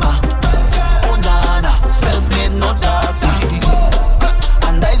grammar. Oh nana, self-made no doctor.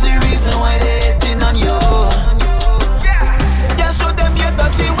 And that's the reason why they hating on you. Just show them your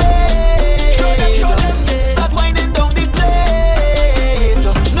dirty ways. Start winding down the place.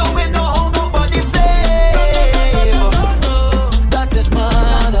 No way, no how nobody say. That is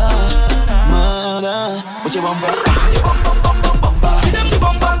murder. What you want, bro?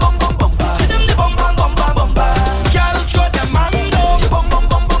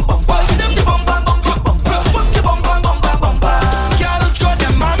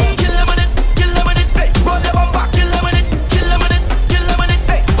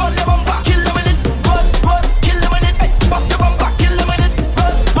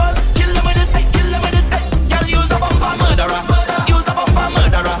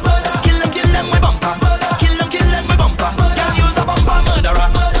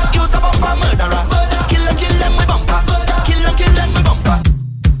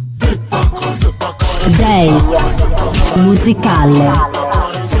 Day musicale.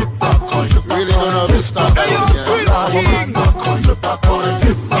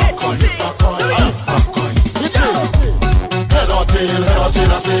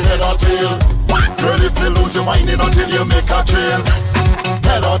 Head or tail. Girl, if you lose your mind until you make a trail.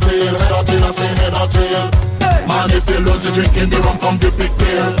 Head or tail, I say head or tail. Man, if you lose your drinking the rum from the big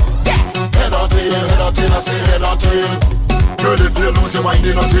pail. Head or tail, I say head or tail. Girl, if you lose your mind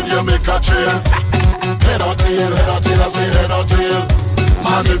until you make a trail. Head or tail, I say head or tail.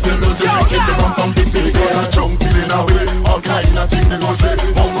 Man, if you lose your drinking the rum from the big pail. A chunk feeling away, all kind of thing they go say.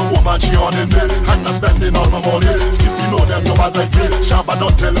 One woman she on in me, and I'm spending all my money. Skippy know them no bad like me. Shabba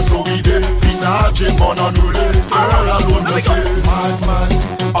don't tell us so we did. Fina Jane born unruly. Girl alone they say. Madman,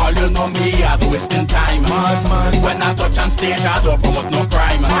 all you know me, I be wasting time. Madman, when I touch on stage, I don't promote no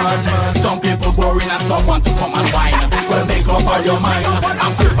crime. Madman, some people boring and some want to come and whine. Well, make up all your mind.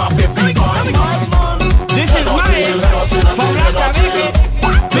 I'm flip up every morning. This is mine from Rata Baby.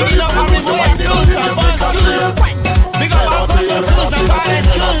 Big love on this way, dudes and boys, dudes. Big up all the dudes and violent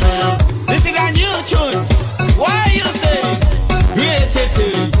dudes. This is a new tune. Why you say?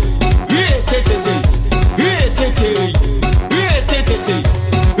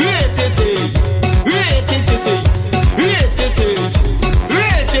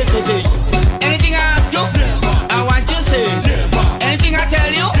 Anything I ask you, I want you to say. Anything I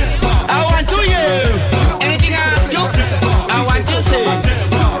tell you, I want to hear. Anything I ask you, I want you to say.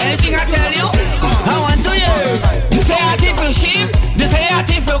 Anything I tell you, I want to hear. They say I take your sheep, they say I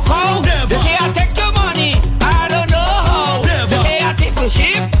take your cow, they say I take your money, I don't know how. They say I take your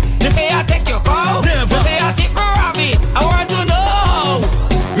sheep, they say I take your cow, they say I take your rabbit, I want to know.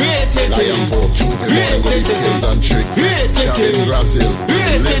 Lion pork, juvenile, go skills and tricks. Champion Brazil,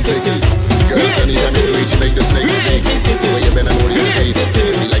 Olympics. Girls anytime you do it, you make the snake speak. When you bend and hold your face,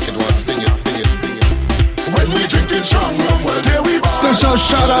 we like it once, sting it. When we drinking strong rum, well there we bar. Special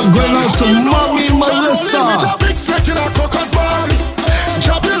shout out going out to Mommy Melissa. With a big snake in a crocus bar.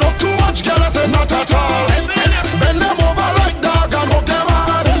 Job you love too much, girl, I said not at all. Bend them over like dog and hook them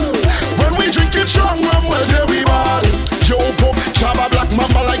hard. When we drinking strong rum, well there we bar. Yo pop, Chaba black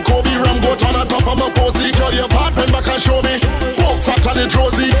mamba like Kobe Ram. Go turn on top of my posy. Girl, your part, bend back and show me. Walk fat and it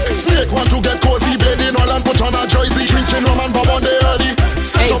rosy. Snake want to get cozy. Bed in all and put on a jersey. Drinking rum and bob on the early.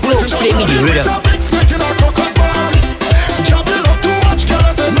 Set up British and shorty. With a big snake in a crocus bar. Job you love too much, girl,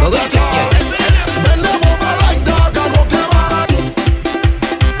 I said not at all. Bend them over like dog and hook them hard.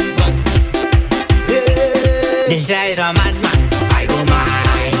 This is a madman. I go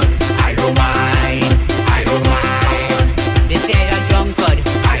mine. I go mine. I go mine. This is a drunkard.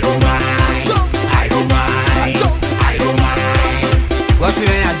 I go mine.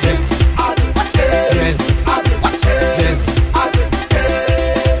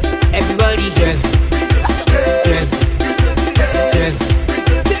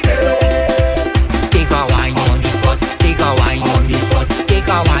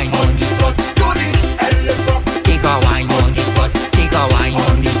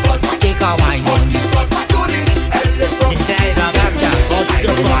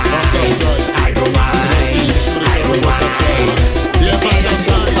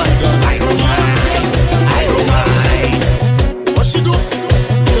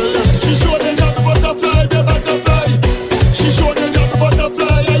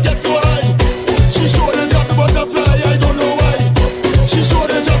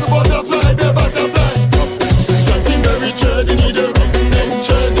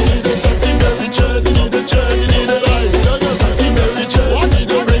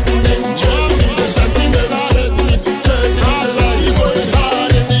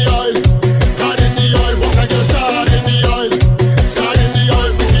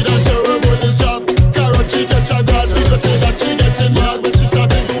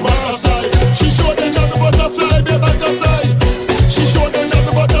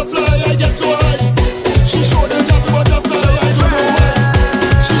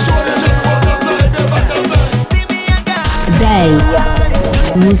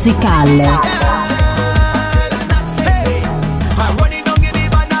 Musicale.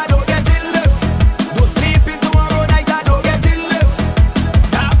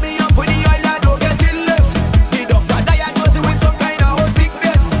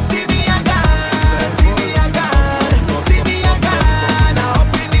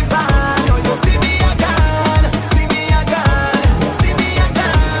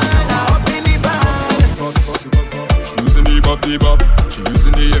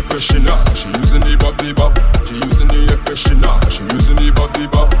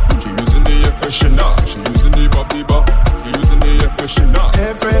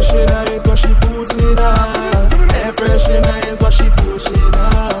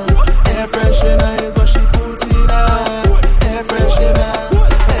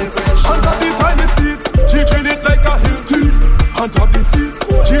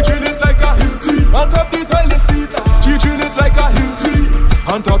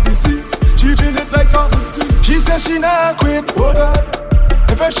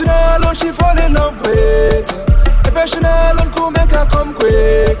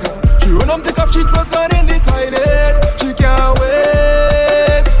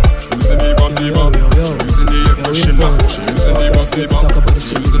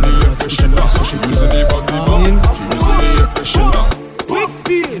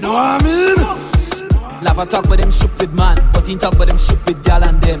 Lava talk with them stupid man, but he talk with them stupid gal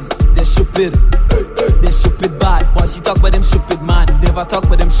and them. They're stupid, they're stupid bad. Boys he talk with them stupid man, he never talk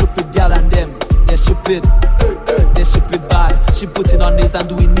with them stupid gal and them. They're stupid, they're stupid bad. She putting on nails and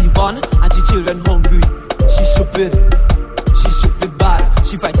doing me fun, and she children hungry. She's stupid bad.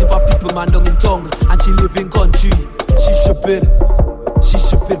 She fighting for people man down in tongue, and she live in country. She's stupid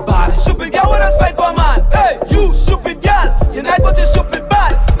bad. Stupid girl wanna fight for man. Hey, you stupid girl, you're nice but you're stupid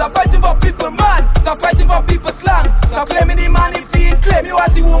bad. Stop fighting for people man, stop fighting for people slang. Stop claiming the man if he ain't claim you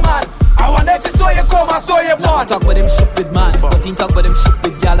as the woman. I wonder if you saw you come, I saw you born. Talk with them stupid man, but he talk with them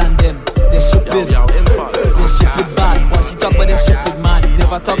stupid girl and them. They're stupid, they're stupid bad. Once he talk with them stupid man, he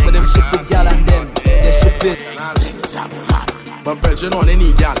never talk with them stupid girl and them. They're stupid. But brethren on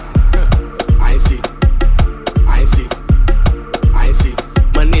any girl, I see.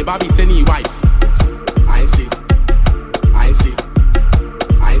 My neighbor beat any wife. I see.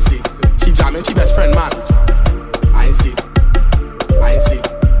 She jamming she best friend man. I see.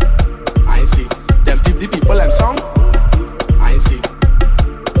 Them tip the people them song. I see.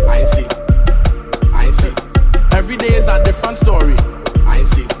 Every day is a different story. I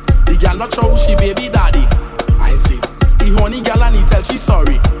see. The girl not sure who she baby daddy. I see. The honey girl and he tell she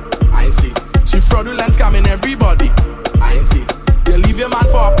sorry. I see. She fraudulent scamming everybody. I see. You leave your man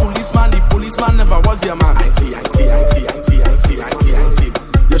for a policeman, the policeman never was your man. I see.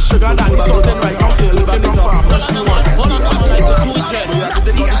 Your sugar daddy something right now, so you're looking wrong for a fresh new one.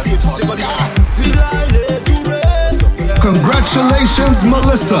 Congratulations,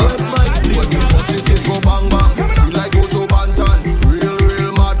 Melissa.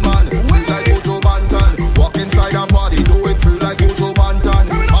 Real madman. Feel like Ojo Banton. Walk inside and party, do it feel like Ojo Banton.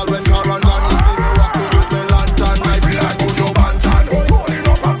 All when Karan gone, you see me rocking with me lantern. I feel like Ojo Banton. Rolling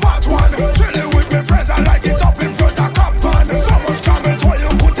up a fat one, chilling with me friends and light it up in front of Cap Van. So much comment why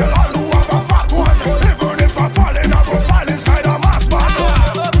you could tell all who have a fat one. Even if I fall in, I go fall inside a mass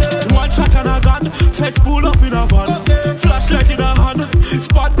band. One shot and a gun, fetch pull up in a van. Flashlight in a hand,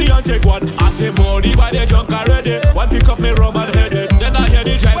 spot and take one. I say money by the junk already. One pick up me rum and head it. Then I hear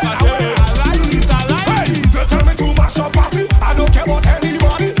the driver say, I like. Hey, they tell me to mash up party. I don't care about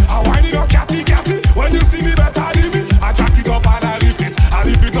anybody. I whine it up catty. When you see me better than me, I jack it up and I lift it. I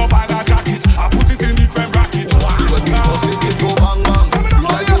lift it up and I jack it. I put it in different brackets. When we go sick it go bang bang.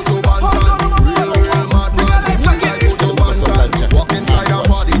 Like you to bantan. Real madman. Like you to bantan. Walk inside our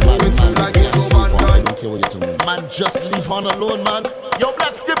body. Going through like you to bantan. Man, just leave her alone, man. Yo,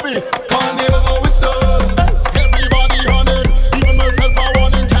 Black Skippy. Can't never go whistle. Everybody on it. Even myself, I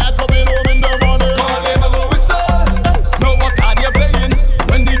want in tired coming home in the morning. Can't never go whistle. Know what card you're playing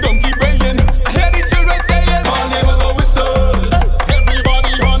when the donkey braying. I hear the children saying, can't never go whistle.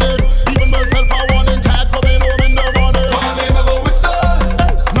 Everybody on it. Even myself, I want in tired coming home in the morning. Can't never go whistle.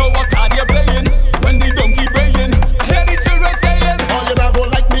 know what card you're playing when the donkey braying. I hear the children saying, all you not go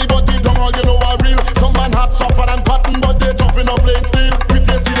like me, but deep down all you know are real. Some man hot suffer and cotton, but they tough in a plain steel. If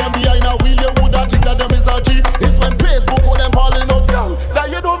you see them behind a wheel, you woulda think that them is a G. It's when Facebook hold them calling out, girl, that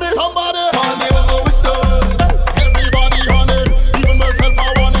you do me. Somebody can't never go whistle. Everybody on it. Even myself, I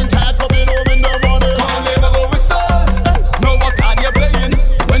want in tired coming home in the morning. Can't never go whistle. know what card you're playing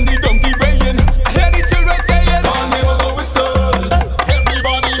when the donkey braying. I hear the children saying, can't never go whistle.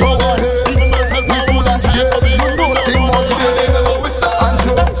 Everybody on it. Even myself, I want in tired coming home in the morning. Can't never go whistle.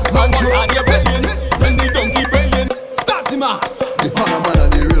 know what card you're playing when the donkey braying. Start the mass. The Hana man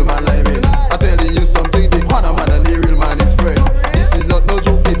and the real man like me. I'm telling you something, the Hana man and the real man is friend. This is not no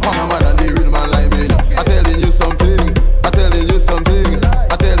joke, the Hana man and the real man like me. I'm telling you something, I'm telling you something,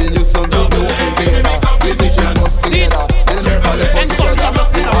 I'm telling you something. They working together, we take it bus together. They never left from together, we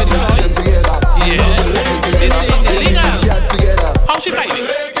finish them together. Yes, this is illegal. Together. How she fighting?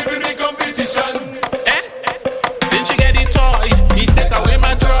 Giving me competition. Eh? Since she get the toy, he take away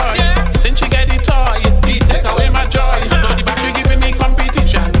my joy. Since she get the toy, he take away my joy. No, the battery giving me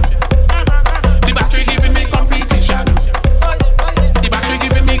competition. The battery giving me competition. The battery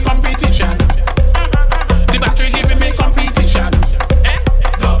giving me competition. The battery giving me competition. Eh?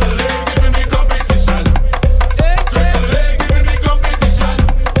 Double A giving me competition. Triple A giving me competition.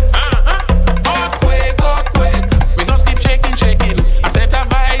 Earthquake. We gon' keep shaking. I said a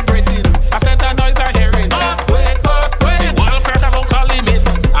vibrating. I said a noise I hearing. Earthquake. The world crash I go call him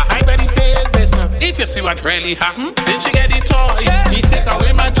missing. I hide by the face missing. If you see what really happened, since she get the toy, he take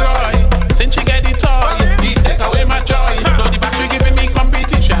away my joy. Since she get the toy, he take away my joy. No, the battery giving me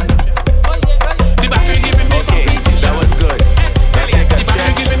competition. The battery giving me competition. That was good. The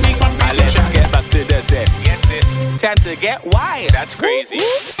battery giving me competition. Let's get back to the zest. Time to get wild. That's crazy.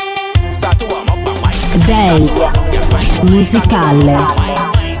 Start to warm up and wine. Day musicale.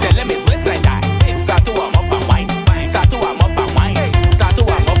 Tell them it's West like that. Start to warm up and wine. Start to warm up and wine. Start to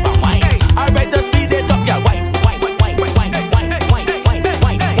warm up and wine. Alright, the speed it up, girl. Wine.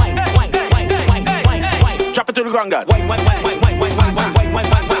 Drop it to the ground, girl. Wine.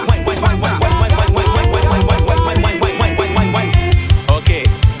 Okay,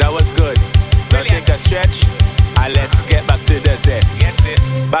 that was good. Now take a stretch and let's get back to the zest.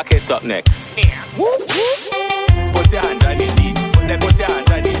 Back it up next. Put your hands on your knees. Put your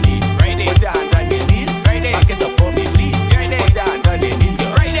hands on your knees. Put your hands on your knees. Back it up for me, please. Put your hands on your knees,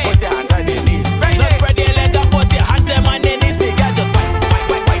 girl. Put your hands on your knees. Now spread your legs up. Put your hands on your knees. Big girl, just wine.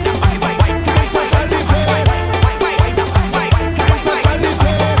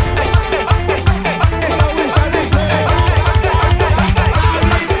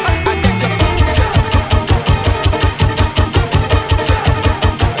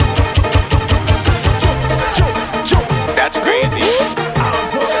 That's crazy.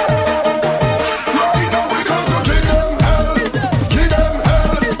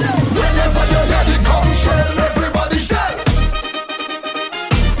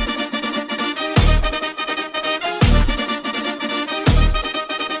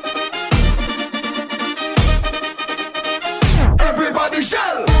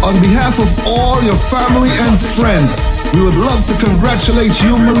 On behalf of all your family and friends, we would love to congratulate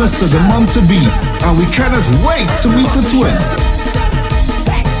you, Melissa, the mom-to-be, and we cannot wait to meet the twin.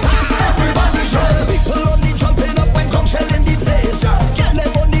 People only jumping up when come shell in the place. Girl,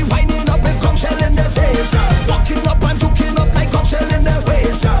 them only whining up with come shell in their face. Walking up and hooking up like come shell in their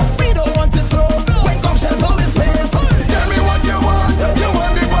waist. We don't want it slow when come shell blow his face. Tell me what you want the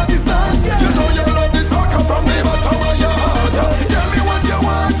body start. You know you love this soccer from the bottom of your heart. Tell me what you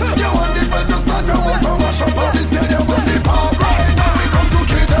want the better start. You want to mash up on the stadium when the pop right. Now we come to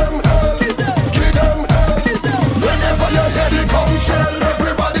kid them hell. Whenever you're ready.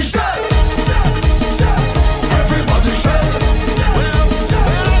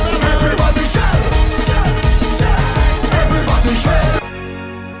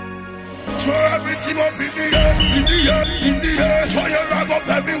 Throw everything up in the air, in the air, in the air. Throw your rag up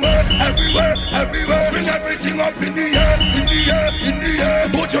everywhere, everywhere, everywhere. Swing everything up in the air, in the air, in the air.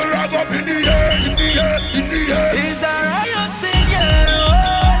 Put your rag up in the air, in the air, in the air. It's a riot singing, oh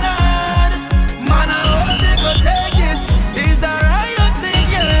Lord. Man, I hope they go take this. It's a riot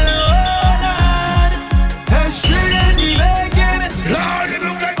singing, oh Lord. The street and the begging. Lord, it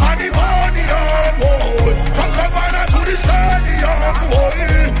look like pandemonium, boy. From Savannah to the stadium, boy.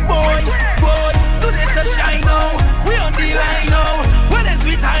 Boy, do this a shine now. We on the line now. When is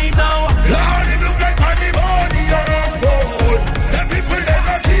we time now? Lord, it look like pandemonium, boy. The people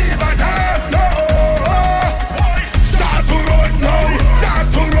never give a damn, no. Start to run now, start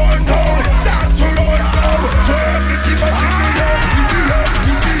to run now, start to run now. So everything up in the air, in the air,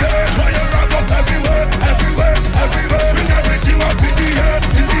 in the air. So you rag up everywhere, everywhere, everywhere. Swing everything up in the air,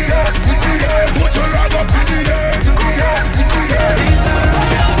 in the air, in the air. Put your rag up in the air, in the air, in the air.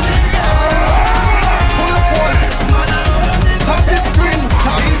 Tap the screen,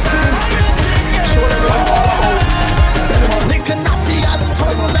 tap the screen. Show them what all about. Nick and Natty and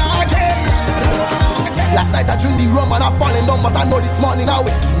Toino again. Last night I drink the rum and I falling down, but I know this morning I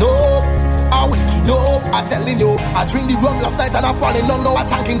waking up. I waking up, I telling you. I drink the rum last night and I falling down, now I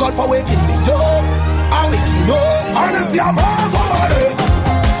thanking God for waking me up. I waking up. And if you're Mars over there,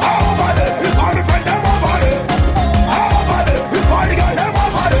 over there. If all the friends them over there, over there. If all the girls them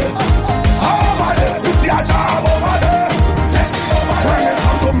over there, over there. If you're job over there, take me over there.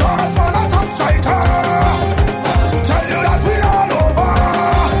 Come to Mars for the top strikers. Tell you that we all over.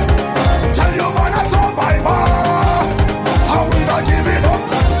 Tell you man a survivor. And we not giving up,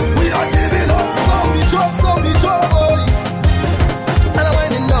 we not giving up. Some be drop, boy. And I'm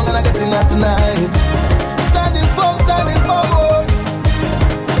winding down and I'm getting out tonight. Standing firm, boy.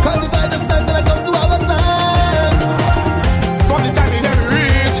 Cause if I just dance and I come to our time. From the time you hear me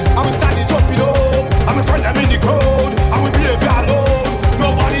reach, I'm standing jumping up. I'm in front of them in the crowd, and we behave alone.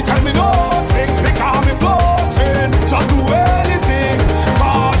 Nobody tell me nothing, they call me floating. Just do anything,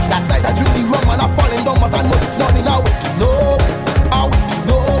 cause last night I drink the rum and I'm falling down, but I know this morning I waking up. I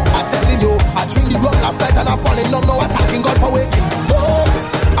waking up, I telling you. I drink the rum last night and I'm falling down, now I'm thanking God for waking me up.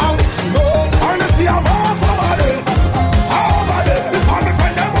 I waking up. And if you're Mars over there, over there. If all the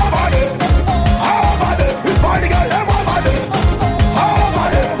friends them over there, over there. If all the girls them over there, over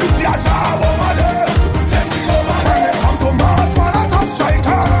there. If you're job over there, take me over there. Come to Mars for the top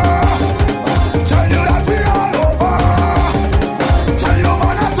strikers. Tell you that we all over. Tell you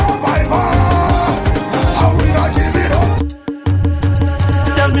man a survivor. And we not give it up.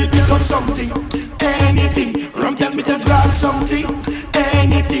 Tell me pick up something, anything. Rum tell me to grab something,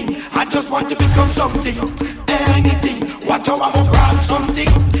 anything. I just want to become something, anything. Watch how I go grab something,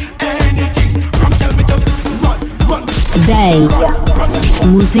 anything. Rum tell me to run. Day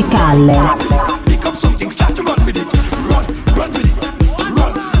musicale. Become something, start to run with it. Run with it.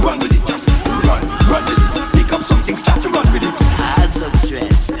 Run with it. Just run with it. Become something, start to run with it. I had some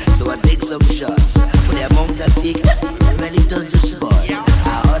stress, so I take some shots. But the amount I take, really turns to spot.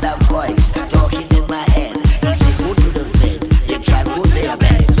 I heard a voice talking in my head. He said, go to the bed, you can't go to your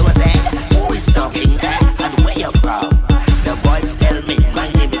bed. So I said, who is talking and where you from? The voice tell me, my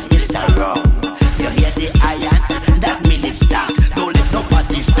name is Mr. Wrong. You hear the iron, that means it start. Don't let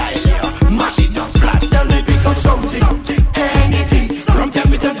nobody style you. Mash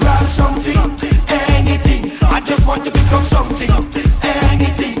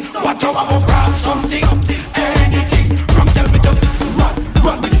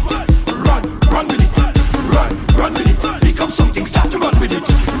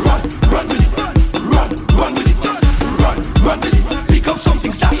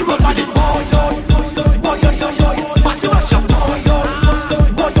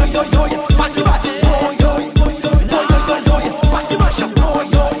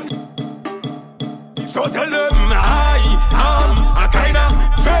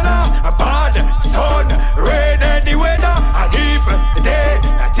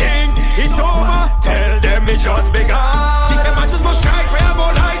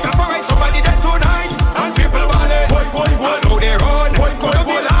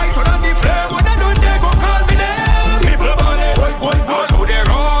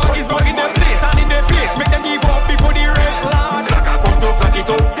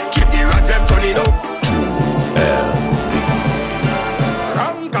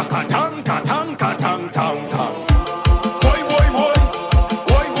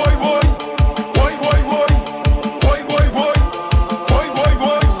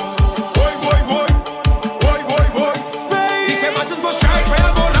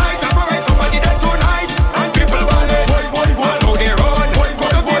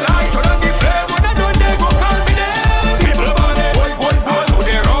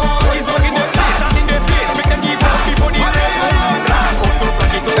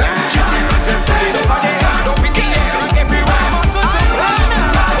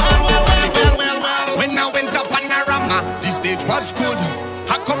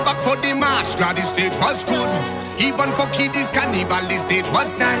glad the stage was good. Even for kiddies, carnival, the stage was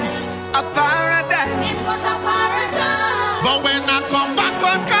nice. A paradise. It was a paradise. But when I come back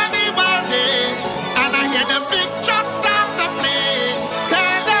on Carnival Day and I hear the big truck start to play,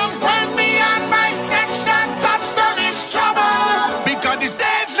 tell them when me and my section touch them is trouble. Because the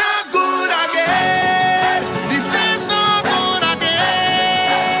stage not good again. The stage not good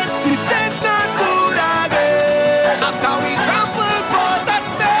again. The stage not good again. After we trample for the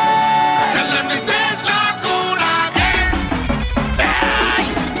stage, tell them the stage not good again. Hey,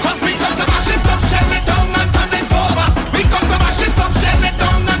 'cause we come to mash it up, shell it down and turn it over. We come to mash it up, shell it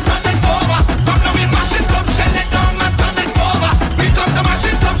down and turn it over. Come now we mash it up, shell it down and turn it over. We come to mash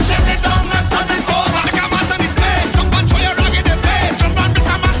it up, shell it down and turn it over. Make a mass on the stage, jump and throw your rag in the face. Jump and make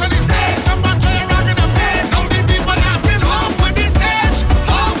a mass on the stage, jump and throw your rag in the face. Now the people asking, how could this stage?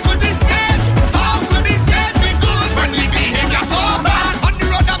 How could this stage? How could this stage be good when we behave so bad? On the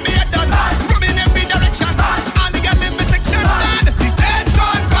road I'm here done, from in every direction. All the girls in my section bad. The stage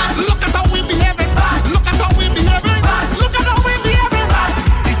gone bad. Look at how we behaving. Look at how we behaving. Look at how we behaving.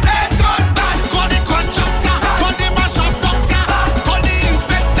 The stage gone bad. Call the contractor, call the mash-up doctor, call the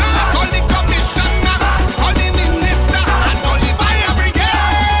inspector, call the commissioner, call the minister, and call the fire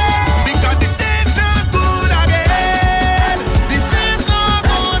brigade. Because the stage not good again. The stage not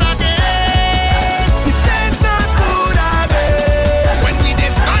good again. The stage not good again. When we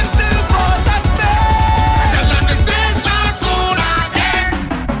dismantle protest, tell them the stage not good again.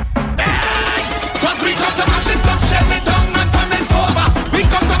 Hey, 'cause we come to mash it up, shell it down and turn it over. We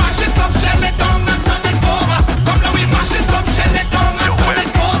come to mash it up, shell it down and turn it over. Come now we mash it up, shell it down and turn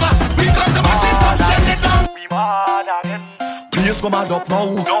it over. We come to mash it up, shell it down. Please go mad up now.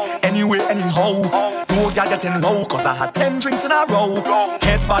 Anyway, anyhow. No girl getting low, 'cause I had 10 drinks in a row.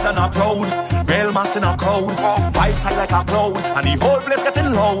 Head bad and a proud. Real mass in a crowd. Vibes high like a cloud. And the whole place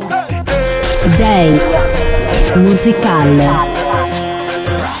getting loud. Day musicale.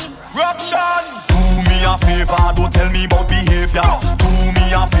 Ruction! Do me a favor, don't tell me about behavior. Do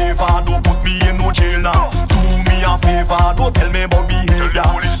me a favor, don't put me in no jail now. Do me a favor, don't tell me about behavior.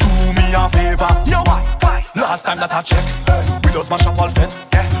 Do me a favor, yo why? Last time that I check, we just mash up all fit.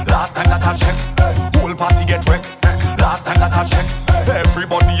 Last time that I check, whole party get wrecked. Last time that I check,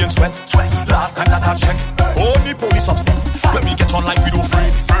 everybody in sweat. Last time that I check, only police upset. When we get on like we don't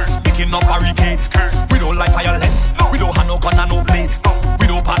afraid, picking up barricade. We don't like violence, we don't have no gun and no blade. We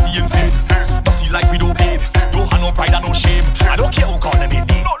don't party in vain, dirty like we don't babe. Don't have no pride and no shame. I don't care who calling me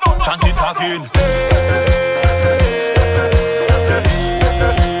name, chant it again.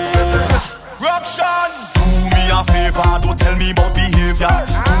 Ruction! Do me a favor, don't tell me about behavior.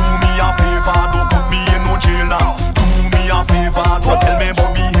 Do me a favor, don't put me in no jail now. Do me a favor, don't tell me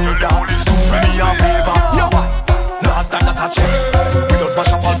about behavior. Do me a favor, yo why? Last time that I checked, we just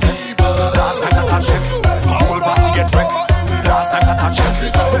mash up all fit. Last time that I checked, our whole party get wrecked. Last time that I checked,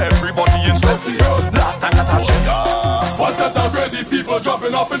 everybody in sweat. Last time that I checked, what's that the crazy people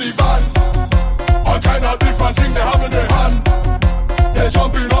jumping up in the van? All kind of different thing they have in their hand. They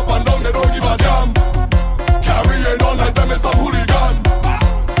jumping up and down, they don't give a damn. Carrying on like them is some hooligan.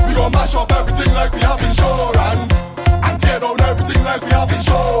 We gon' mash up everything like we have insurance, and tear down everything like we have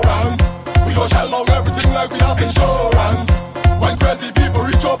insurance. We gon' shell out everything like we have insurance. When crazy people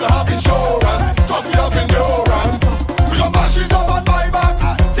reach up, they have insurance, 'cause we have endurance. We gon' mash it up and buy back,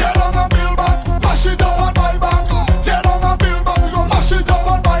 tear down and build back. Mash it up and buy back, tear down and build back. We gon' mash it up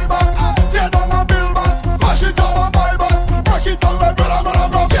and buy back, tear down and build back. Mash it up and buy back, break it down like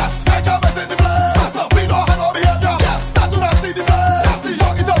brother. Yes, make a mess in the place. That's up, we don't have no behavior. Yes, that do not see the place. Yes, we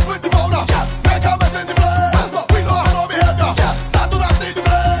fuck it up with the powder. Yes, make a mess in the place. That's up, we don't have no behavior. Yes, that do not see the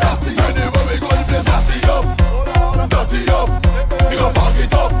place. Yes, anywhere we go, the place nasty up, dirty up. We gon' fuck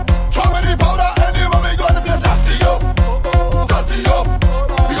it up. Try with the powder. Anywhere we go, the place nasty up, dirty up.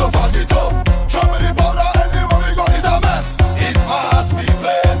 We gon' fuck it up. Try with the powder. Anywhere we go, it's a mess. It's mass we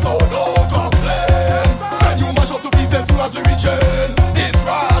play, so don't complain. Can you mash up the pieces soon as we reach in? It's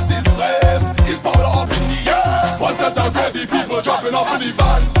rags, it's flames, it's powder up in the air. What's that the crazy people jumping off in the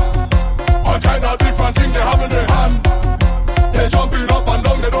van? All kind of different thing they have in their hand. They jumping up and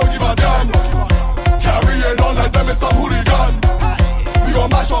down, they don't give a damn. Carrying on like them is some hooligan. We gon'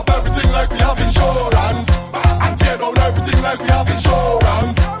 mash up everything like we have insurance, and tear down everything like we have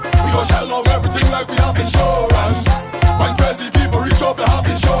insurance. We gon' shell out everything like we have insurance. When crazy people reach up, they have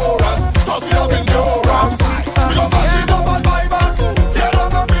insurance, 'cause we have endurance. We gon' mash it up and buy back, tear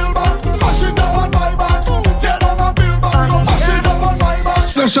down and build back. Mash it up and buy back, tear down and build back. We gon' mash it up and buy back.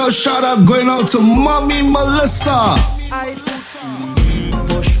 Special shout out going out to Mommy Melissa.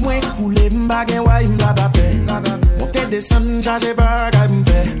 Mwen koule mbage waj mbla bape. Monte desan jaje bagay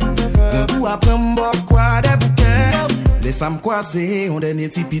mfe. D'un coup après m'boire quoi des bouquins. Laisse-moi me croiser, on dernier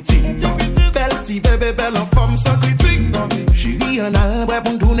petit petit. Belle petit bébé, belle en forme sans critique. Chérie en arbre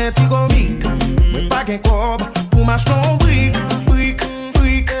pour tourner petit comique. Mais pas qu'un corps pour m'acheter un brique.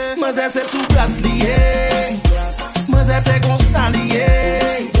 Moi c'est sous place lié. Moi c'est qu'on s'allié.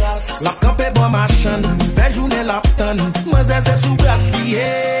 La campé bon machin, fait journée la tonne. Moi c'est sous place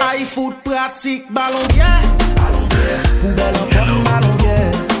lié. Aïe foot pratique, ballon bien. Poubelle en forme, ballon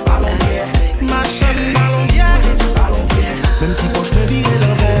bien. Machin, ballon bien. Même si poche me vire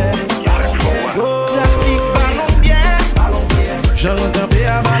l'envers. Pratique, ballon bien. J'en campé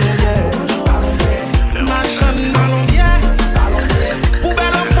à ballon bien. Machin, ballon bien.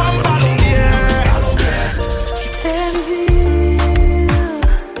 Poubelle en forme, ballon bien. Je t'aime dire,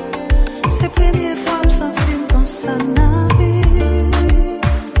 c'est la première fois que je me sens comme ça dans la vie.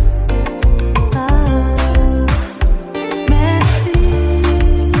 Merci.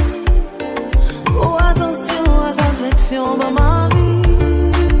 Oh, attention à la réflexion dans ma vie.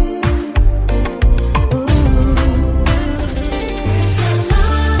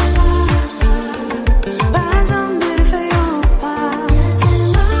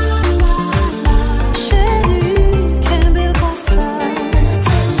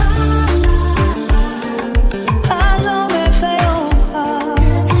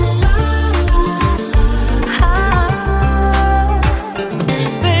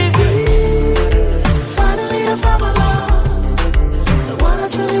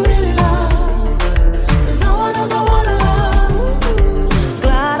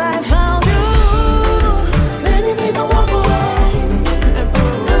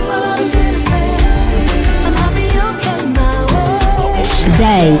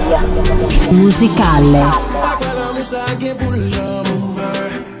 Day musicale.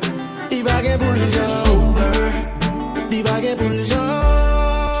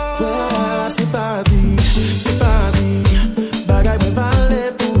 C'est parti, c'est parti. Bagay me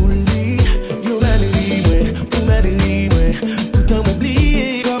vale pour lui. You m'aide libre, tout en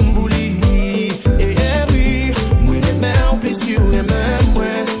m'oublier comme bouli. Et oui, moi j'aime plus que vous aimez moi.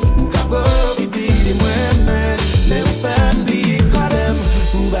 Ou qu'à profiter de moi, mais vous faites oublier quand même.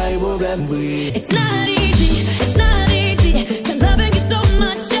 Vous avez problème, oui. It's not easy to love and get so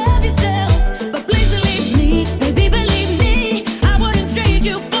much of yourself. But please believe me, baby, believe me, I wouldn't trade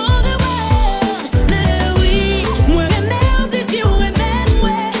you for the world. Mais oui, moi j'aime plus que vous aimez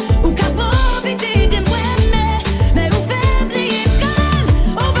moi. Ou qu'à profiter de moi, mais vous faites oublier quand même.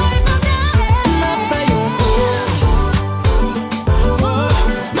 Over and over.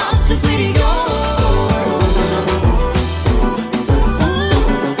 Not so sweet, yo.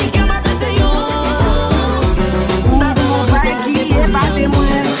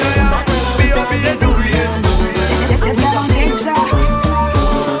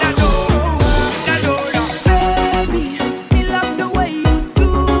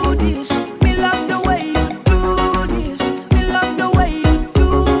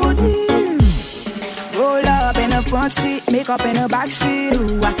 Make up in the backseat.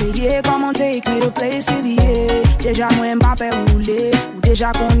 Ou essayer comment take me to places, yeah. Déjà moi m'pape rouler, ou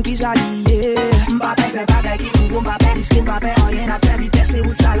déjà compte qui s'allier. M'pape fait bagay qui nouveau, m'pape risquer, m'pape rien à faire vitesse. Et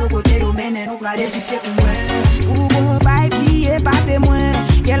route ça l'autre côté, nous mène, nous praler si c'est pour moi. Ou bon vibe qui est pas témoin.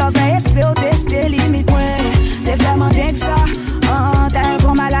 Qu'elle a fait esprit au tester limite point. C'est vraiment bien que ça. T'es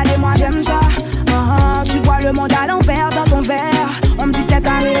comme malade et moi j'aime ça. Tu bois le monde à l'envers dans ton verre. On me dit t'es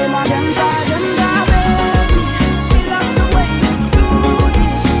carré, moi j'aime ça, j'aime ça.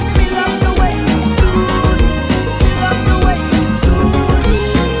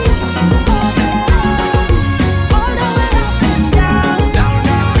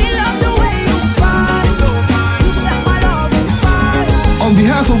 On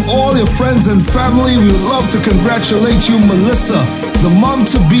behalf of all your friends and family, we would love to congratulate you, Melissa, the mom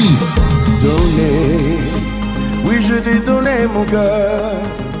to be. Donné, oui je t'ai donné mon cœur,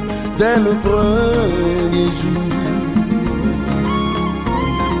 dès le premier jour.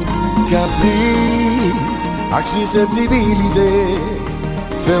 Caprice, avec susceptibilité,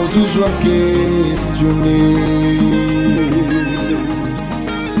 faire toujours questionner.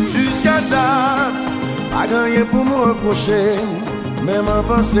 Jusqu'à date, pas gagné pour me reprocher. Même en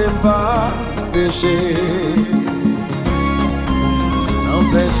pensée pas péché.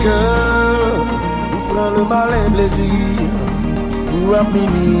 N'empêche que vous prenez le malin plaisir pour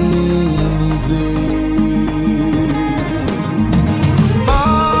minimiser.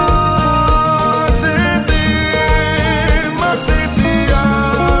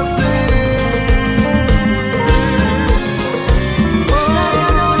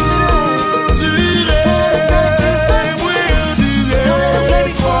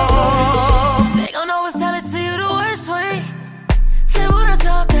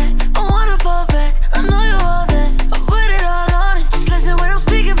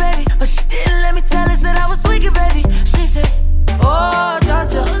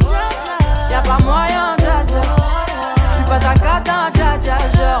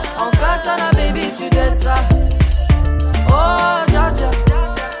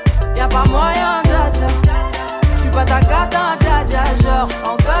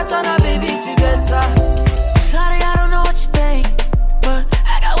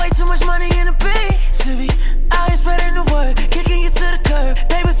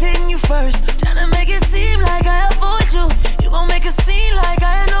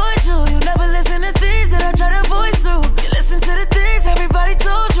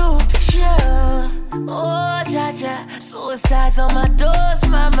 overdose,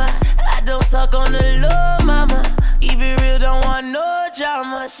 mama. I don't talk on the low, mama. Even real, don't want no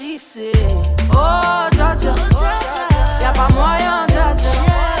drama. She said, Oh, Jaja, y'a pas moyen, Jaja.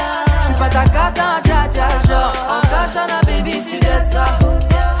 J'suis pas ta cata, Jaja. Genre, en katana, baby, tu dettes ça.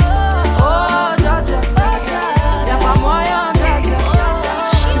 Oh, Jaja, y'a pas moyen, Jaja.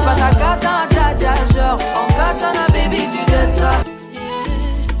 J'suis pas ta cata, Jaja. Genre, en katana, baby, tu dettes ça.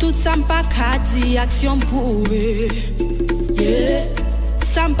 Tout ça m'pas qu'à dire, action prouvée. Yeah.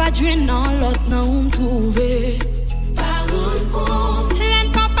 Ça m'pas jouer dans l'autre, nan ou m'trouver. L'en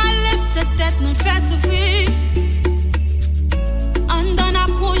pas parler, c'est tête nous fait souffrir. On donne à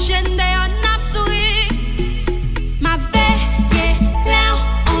prochaine day, on a souri. Ma veille, l'air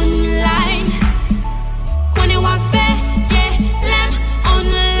online. Qu'on est wa veille, l'air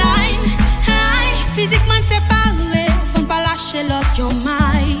online. Physiquement séparé, faut pas lâcher l'autre, yon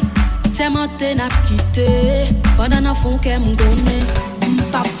maille. C'est monté, n'a quitté. Pendant n'a fond qu'elle m'gonne.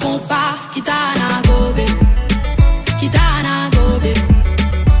 M'pas fond pas, quitte à n'a gobe. Kitana gobe,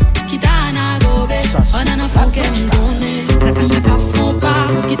 kitana gobe. On a fond qu'elle m'donne. M'pas fond pas,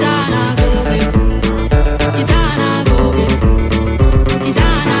 kitana gobe, kitana gobe,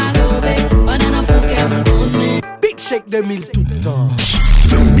 kitana gobe. On a fond qu'elle m'donne. Big Shake 2000 tout le temps.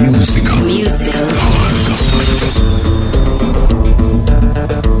 The musical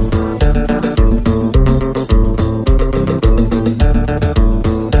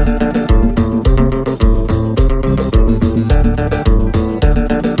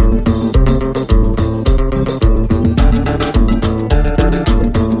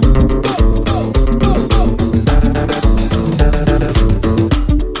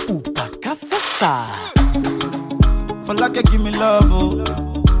For like you give me love, oh.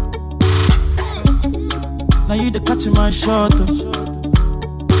 Now you the catching my shot, oh.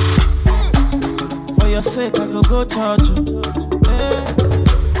 For your sake, I go charge you. Hey.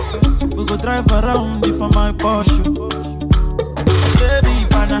 We go drive around you for my Porsche. Baby,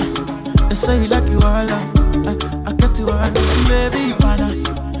 pana, they say you like you all, I get you all. Baby, pana,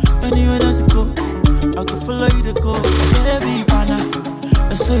 anywhere that you go, I can follow you to go. Baby, pana,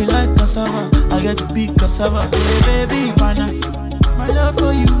 they say you like cassava, I get to be cassava. Hey, baby, pana, my love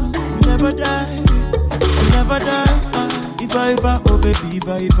for you will never die, will never die. If I ever, oh baby, if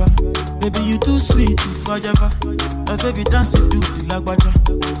I ever, baby you too sweet, if I ever, my baby dance it to the lagwaja,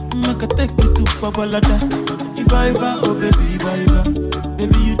 make a take you to Babalada. If I ever, oh baby, if I ever,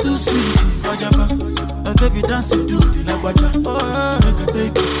 baby you too sweet, if I ever, my baby dance it to the lagwaja, oh make a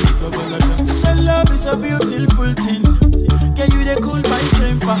take you to Babalada. So love is a beautiful thing. Can you they cool my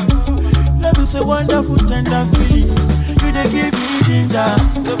temper? Love is a wonderful tender feeling. You they give me ginger.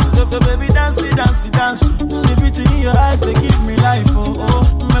 So baby dance it, dance it, dance. The beauty in your eyes they give me life. Oh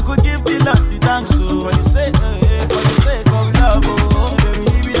oh, I could give the love the thanks. So for the sake, for the sake of love. Oh baby,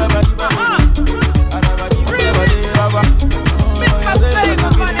 give me the body, body. Mr.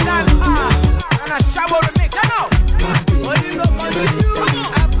 Flavor, money dance hard. And a shower remix. You know. What you gonna continue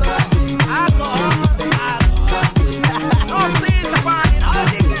after? Alcohol.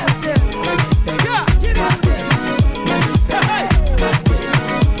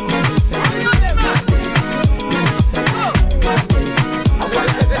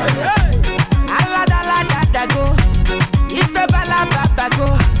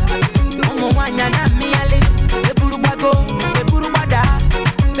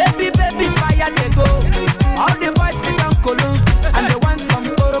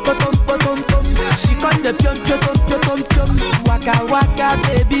 Waka waka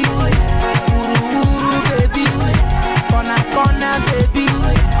baby, uru baby, corner baby.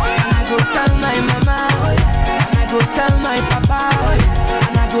 And I go tell my mama, and I go tell my papa,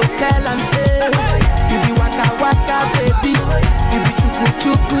 and I go tell them say, you be waka waka baby, you be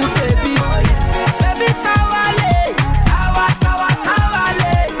chuku baby, baby sawale, sawa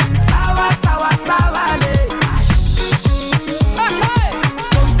sawale, sawa sawale.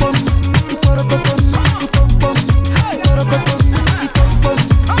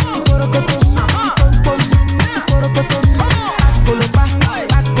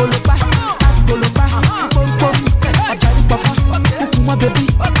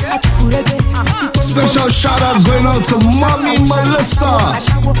 Special shout out going out to Mommy Melissa.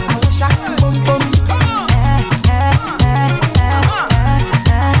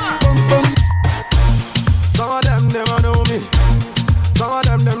 Some of them never know me. Some of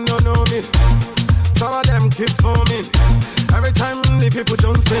them don't know me. Some of them keep for me. Every time the people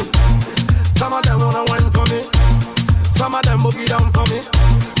don't sing. Some of them wanna whine for me. Some of them boogie down for me.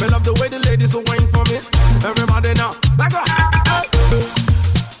 They love the way the ladies will whine for me. Everybody now, like a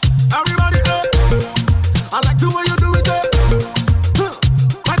everybody, I like the way you do it.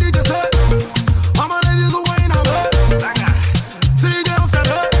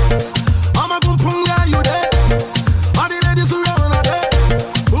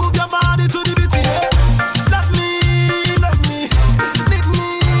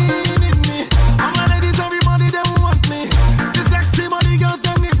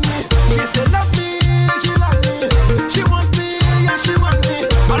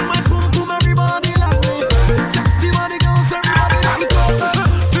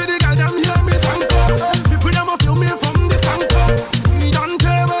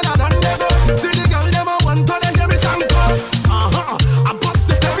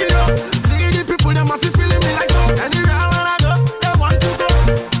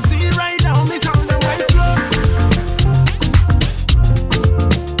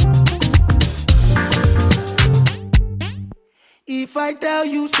 tell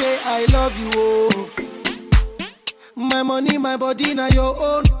you, say I love you, oh. My money, my body, now your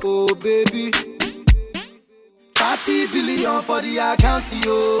own, oh baby. 30 billion for the account,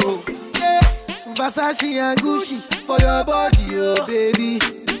 yo. Yeah. Versace and Gucci for your body, oh baby.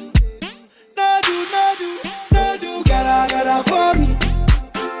 No do, gotta for me.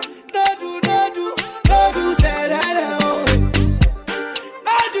 No do, say that, oh.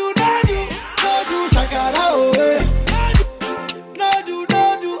 No do, shakara, oh. No do,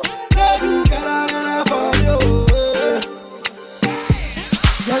 gotta for me, oh.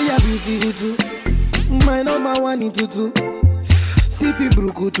 Girl, you're beautiful too. My number one in tutu. CP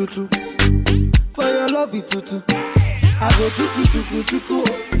Bruku tutu. For your love it tutu. I go chuku.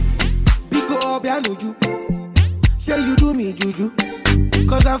 Biko obianuju. Sure you do me juju.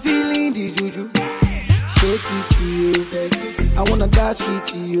 Cause I'm feeling the juju. Shake it to you. I wanna dash it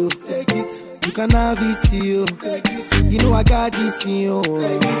to you. Take it. You can have it to you. Take it. You know I got this in you.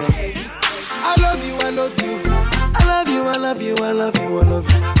 I love you.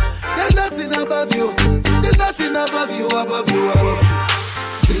 There's nothing above you. Above you.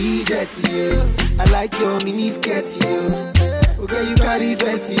 Bridget, you. I like your mini skirt, you. Okay, you carry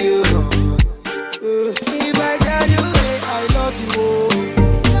fancy, you. If I tell you, hey, I love you, oh.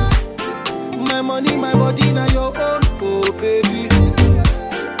 My money, my body, now your own, oh baby.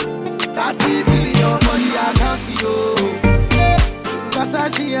 30 billion for the account, you.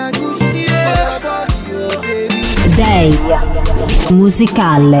 Versace and Gucci for your body, oh baby. Day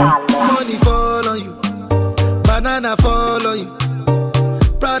musicale. Money fall on you, banana fall on you,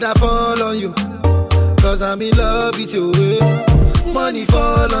 Prada fall on you, cause I'm in love with you. Money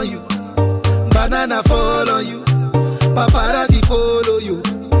fall on you, banana fall on you, paparazzi follow you,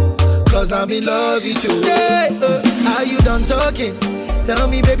 cause I'm in love with you. Yeah, are you done talking? Tell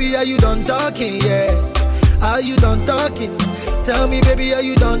me baby, are you done talking? Yeah, are you done talking? Tell me baby, are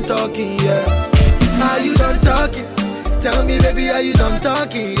you done talking? Yeah, are you done talking? Tell me baby, are you done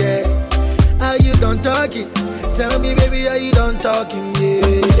talking? Yeah, are you done talking? Tell me baby, are you done talking? Yeah,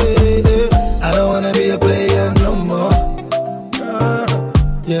 I don't wanna be a player no more.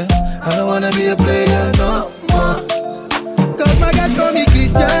 Yeah, I don't wanna be a player no more. Cause my guys call me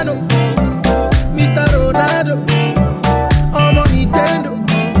Cristiano, Mr. Ronaldo, I'm on Nintendo.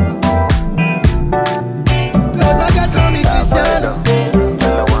 Cause my guys call me Cristiano,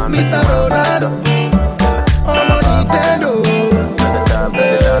 Mr. Ronaldo, I'm on Nintendo.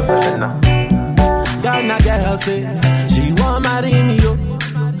 Ghana girl say she want marry me, yo.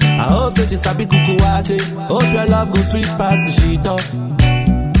 I hope so she sabi kukuwache. Hope your love go sweet past the sheet up.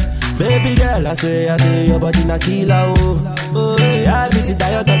 Baby girl, I say your body na killer, oh. Oh, yeah, I get it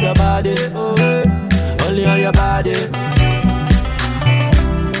tired of your body. Oh, yeah, only on your body.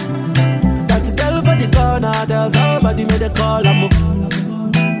 That girl for the corner, there's somebody made a call, I'm up.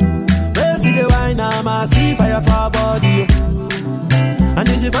 Where see the wine, I see fire for her body, oh. And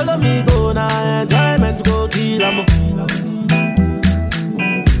if you follow me, go now, enjoyment go kill, I'm up.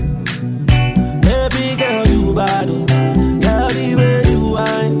 Baby girl, you bad, oh. Girl, the way you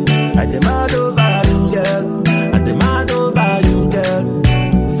whine, I demand over you, girl. I demand over you, girl.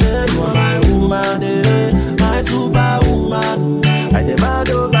 Say you are my woman, eh? My superwoman. I demand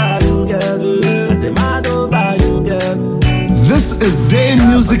over you, girl. I demand over you, girl. This is Day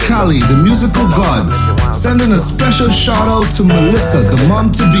Musicale, the musical gods, sending a special shout out to Melissa, the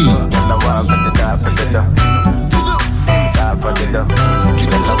mom to be.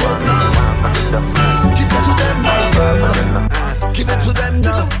 Give it to them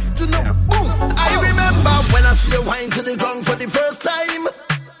now. I remember when I see you wine to the ground for the first time.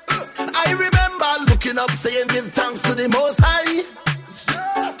 I remember looking up saying give thanks to the Most High.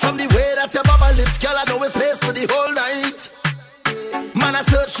 From the way that your baba lips, girl, I know it's space for the whole night. Man, I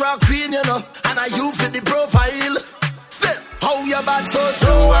search for a queen, you know, and I you fit the profile. Say, how you bad so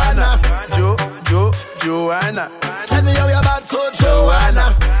Joanna? Joanna. Tell me how you bad so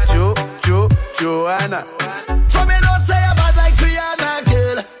Joanna? Joanna. For me don't say you bad like Rihanna,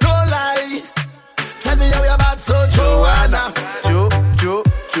 girl, don't lie. Tell me how you bad so Joanna?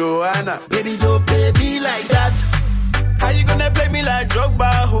 Joanna. Baby, don't play me like that. How you gonna play me like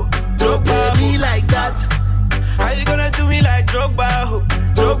Drogba? Don't play me like that. How you gonna do me like Drogba?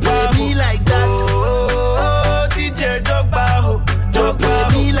 Don't play me like that. Oh, DJ Drogba. Don't play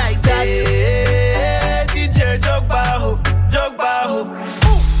me like that. Yeah, DJ Drogba.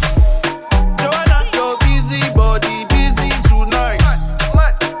 Joanna, your busy body, busy tonight.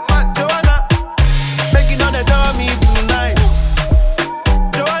 Joanna, making on the dummy tonight.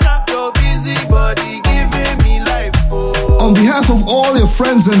 Joanna, your busy body, giving me life. Oh. On behalf of all your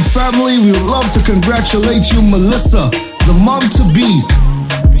friends and family, we would love to congratulate you, Melissa, the mom to be.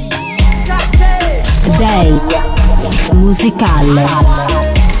 Day musicale.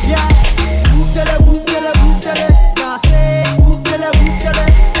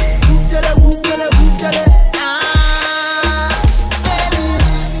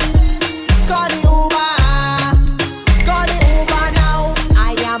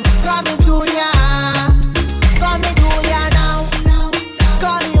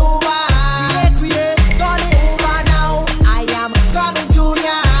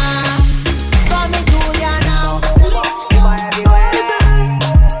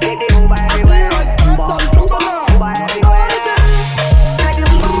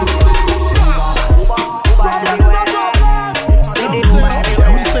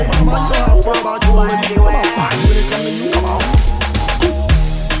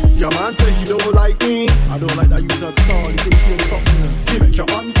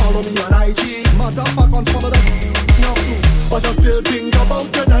 But I still think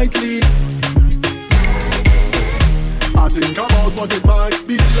about you nightly. I think about what it might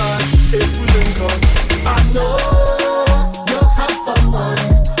be like if we link up. I know you have someone,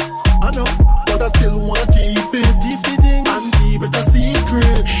 I know, but I still want to keep it and keep it a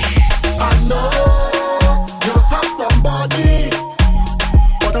secret. I know you have somebody,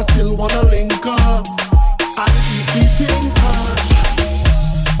 but I still wanna link up and keep it in touch.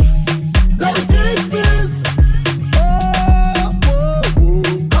 Let it take place.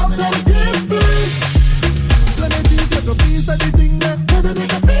 Anything that wanna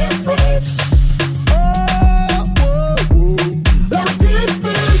make a feel sweet. Let it take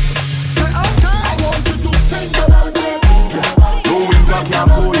place. Say okay, I want you to think about it. No winter can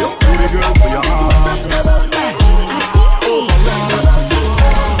pull you, baby girl, for your heart.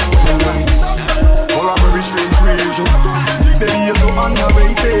 For a very strange reason, baby you're so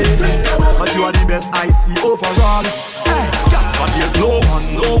underrated, but you are the best I see overall. But there's no one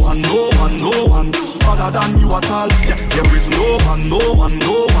other than you at all. There is no one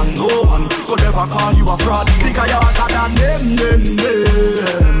could ever call you a fraud, because you're better than them.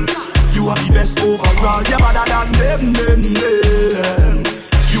 You are the best overall. You're better than them.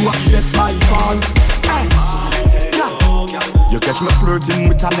 You are the best by far. You catch me flirting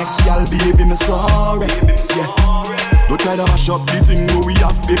with our next gal, baby, me sorry. Yeah. Don't try to mash up the thing we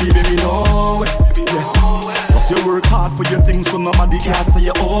have, baby, no. Yeah. You work hard for your things, so nobody can say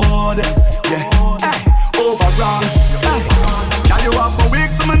you owe this. Yeah, overall. Now you have a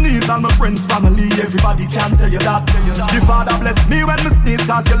weak to my knees and my friends, family. Everybody can tell you that. The Father bless me when me sneeze,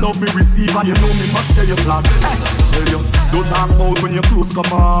 cause you love me receive and you know me must tell you flat. Tell you, don't talk about when your clothes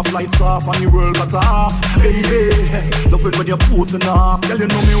come off, lights off and your world cut off. Hey, love it when you're posing off. Girl, you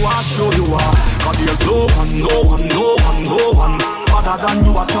know me want to show you off. But there's no one other than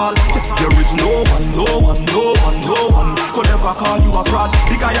you at all. There is no one could ever call you a fraud,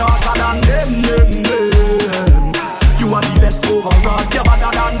 because you're better than them. You are the best overall. You're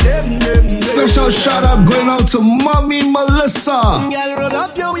better than them. Special shout out going out to Mommy Melissa. Girl, roll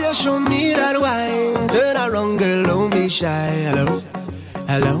up your waist, show me that wine. Turn around, girl, don't be shy. Hello.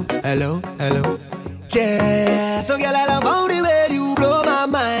 Yeah, so girl, I love how the way you blow my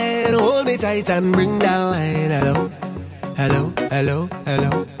mind. Hold me tight and bring down wine. Hello.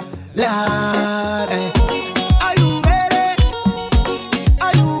 Lord, are you ready?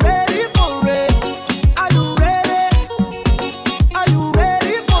 Are you ready for it? Are you ready? Are you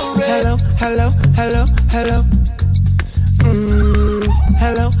ready for it? Hello.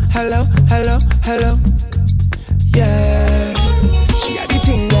 Hello. Yeah, she had the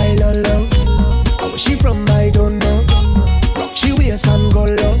thing I love. How she from I don't know. Rock she waist and go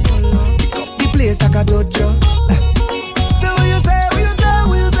low. Pick up the place like a dojo.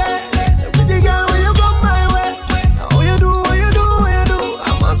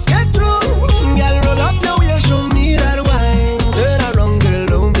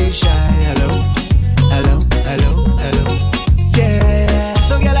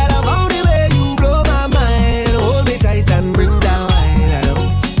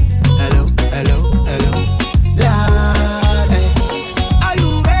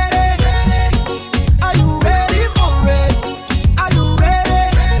 Are you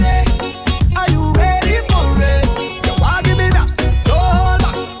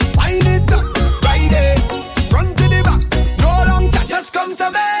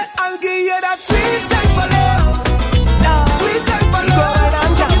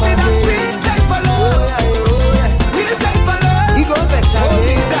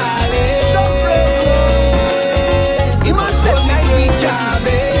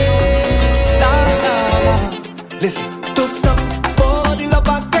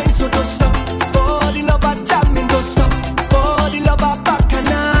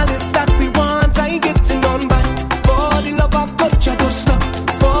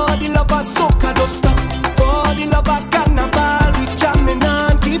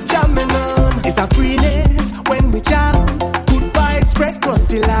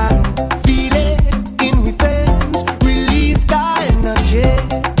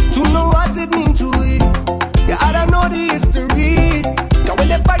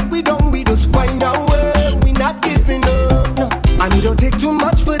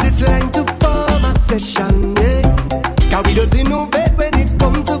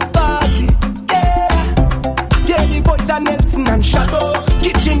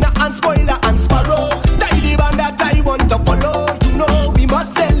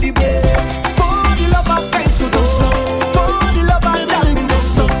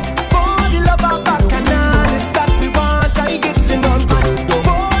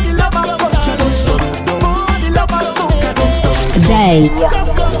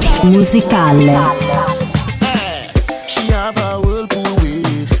musicale. She have a whirlpool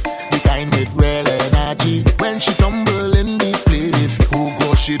waist, the kind with real energy. When she tumble in the place, oh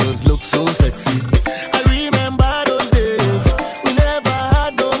gosh, she does look so sexy. I remember those days, we never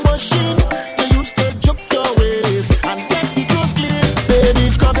had no machine. You used to juke your waist and get the clothes clean. Baby,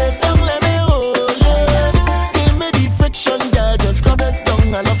 scrub it down, let me hold you. Give me the friction, girl, just scrub it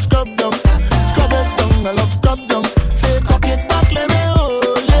down. I love scrub down, scrub it down. I love scrub down. Say cock it back, let me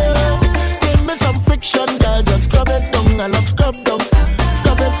hold you. Give me some friction, girl, just scrub it down. I love scrub down,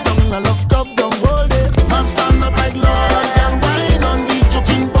 scrub it down. I love scrub down. Hold it, man, stand up like Lord and wine on the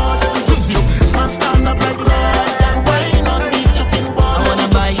joking board. Juke juke, man, stand up like Lord and wine on the joking board. I wanna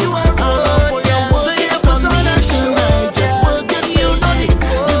buy you a road, yeah. So you put on a shoe, just work it, you know it.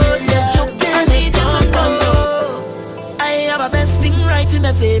 I need you to know I have a best thing right in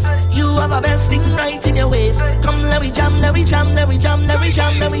my face. You have a best thing right in your waist. Come, let we jam, let we jam, let we jam, let we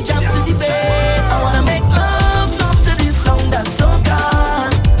jam, let we jam to the bass. I wanna make love to this song that's so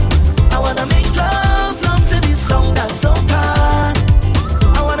good. I wanna make love to this song that's so good.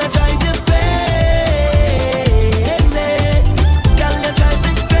 I wanna drive you crazy, girl, you drive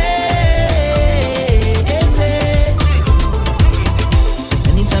me crazy.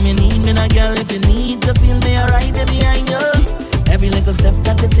 Anytime you need me, now, girl, if you need to feel me, alright, there behind you. Every little step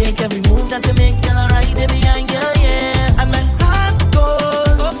that you take, every move that you make, girl, alright, there behind you, yeah. And my heart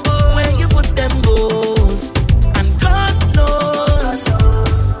goes where you put them goes. And God knows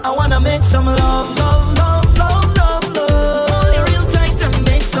I wanna make some love, love, love, love, love, love. Hold you real tight and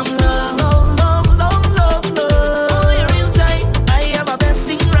make some love, love, love, love, love, love. Hold you real tight. I have a best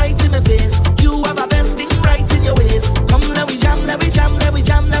thing right in my face. You have a best thing right in your waist. Come, let we jam, let we jam, let we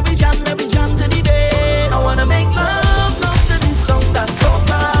jam, let we jam, let we jam to the bass. I wanna make love to this song that's so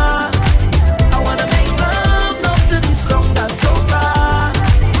bad. I wanna make love to this song that's so bad.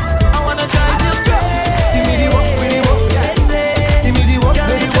 I wanna drive you crazy. Give me the walk, with the walk, yeah. Give me the walk,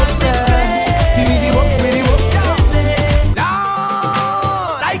 with the walk, yeah. Give me the walk, with the walk, yeah.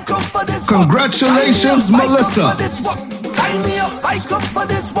 I come for this. Congratulations, Melissa. Sign me up, I come for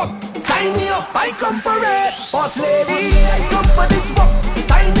this work. Sign me up, I come for it. Boss lady, I come for this work.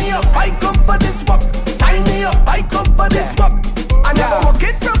 Sign me up, I come for this work. Sign me up, I come for this work. I never work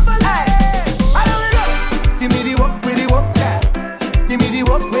it properly. I don't know. Give me the work, with the work, yeah. Give me the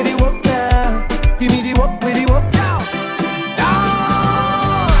work, with the work, yeah. Give me the work, with the work, yeah.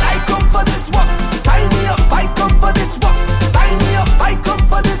 I come for this work. Sign me up, I come for this work. Sign me up, I come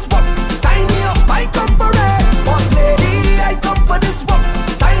for this work. Sign me up, I come for it. Boss lady, I come for this work.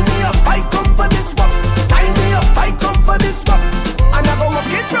 Sign me up, I come for this work. Sign me up, I come for this work. I never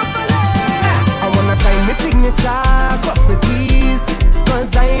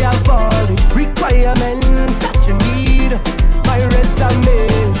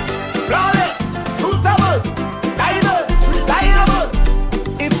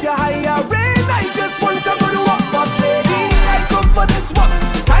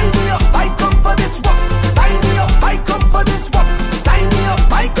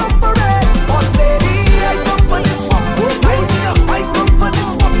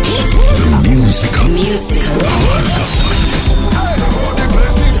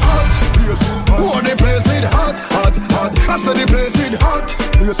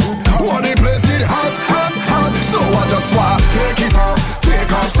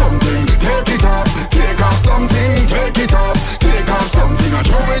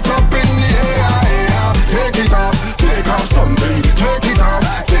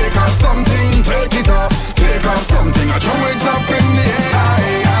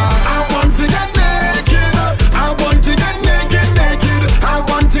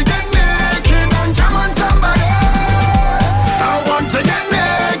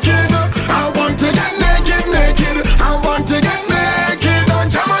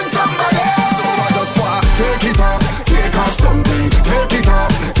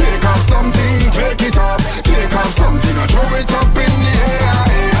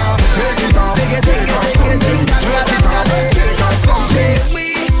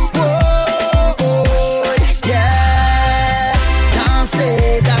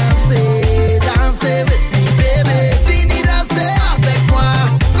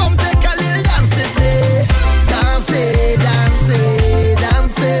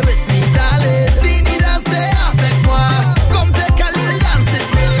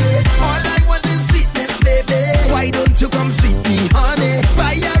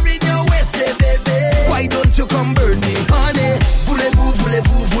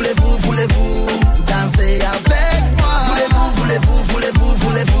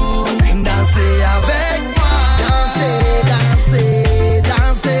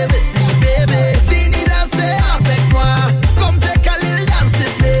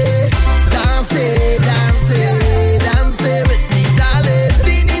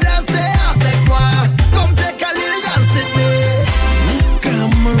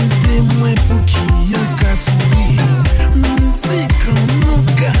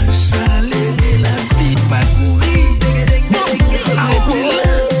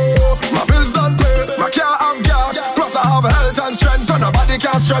My bills don't pay, my car have gas, plus I have health and strength, so nobody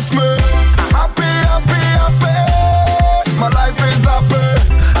can stress me. Happy, happy, happy, my life is happy.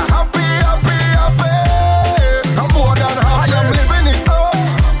 Happy, happy, happy, I'm more than happy. I am living it up,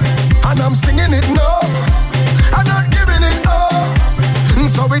 and I'm singing it now. I'm not giving it up,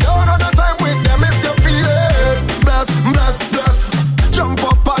 so we don't have no time with them if you feel it. Bless, bless, bless, jump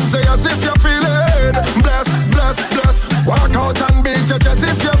up and say as if you feel it. Bless, bless, bless, walk out and beat your chest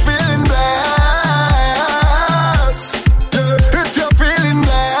if you're feeling blessed. Yeah, if you're feeling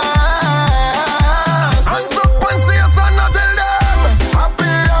blessed, hands up and say yes and not tell them.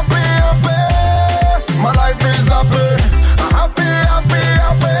 Happy, happy, happy, my life is happy. Happy, happy,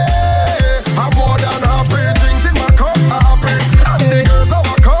 happy, I'm more than happy. Drinks in my cup, happy, and the girls of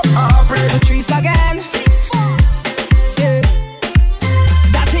my cup, happy. Patrice again. Yeah.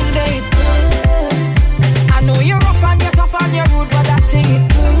 That thing they good. I know you're rough and you're tough and you're rude, but that thing it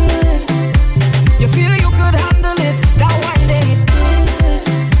good. You feel you could handle it, that one day it good.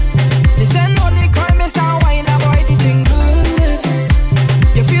 They say no, they call me star wine, that boy the thing good.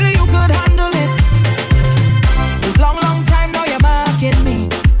 You feel you could handle it. This long, long time now you're marking me.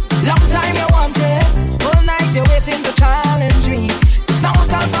 Long time you want it. All night you're waiting to challenge me. It's now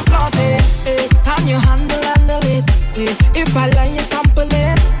self-afflaunted, and you handle it. If I lie, you sample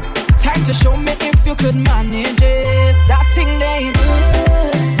it. Time to show me if you could manage it. That thing they ain't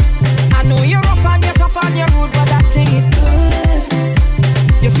good. I know you're rough and you're tough and you're rude, but that thing it good.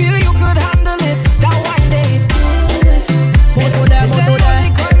 You feel you could handle it. That wine they it good. They say no,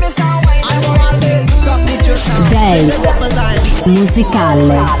 they call me star wine. That wine they good. Day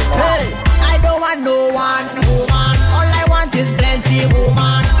musicale. Hey, I don't want no one woman. All I want is plenty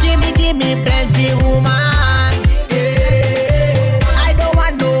woman. Give me plenty woman. Yeah. I don't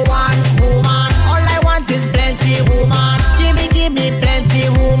want no one woman. All I want is plenty woman. Give me plenty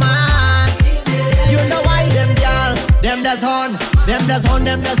woman. You know why them girl, them that's on, them that's on,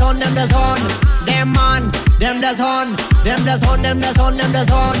 them that's on, them that's on. Them man, them that's on, them that's on, them that's on, them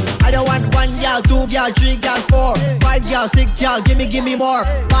that's on. I don't want one girl, two girl, three girl, four, five girl, six girl. Give me more.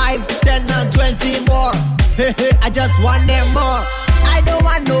 5, 10, and 20 more. I just want them more. I don't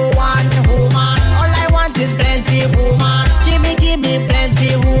want no one woman. All I want is plenty woman. Give me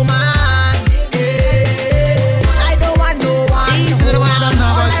plenty woman. Yeah. I don't want no one woman.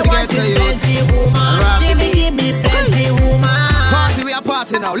 All I want is plenty woman. Give me plenty woman. Party, we are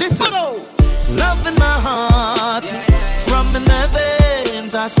party now. Listen. Love in my heart, rum in my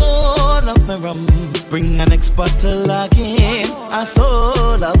veins. I so love my rum. Bring an next bottle again. I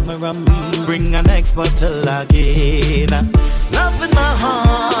so love my rum. Bring an next bottle again. Love in my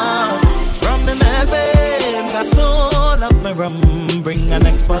heart, rum in my veins. I so love my rum. Bring an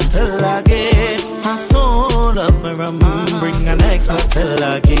next bottle again. I so love my rum. Bring an next bottle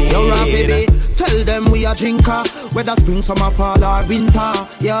again. Yo, Rap, baby, tell them we a drinker, whether spring, summer, fall or winter.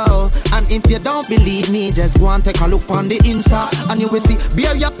 Yo, and if you don't believe me, just go and take a look on the Insta, and you will see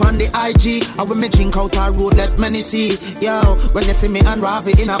beer up on the IG. And when me drink out our road, let many see. Yo, when you see me and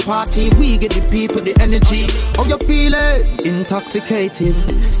Ravi in a party, we get the people the energy. How you feeling? Intoxicated,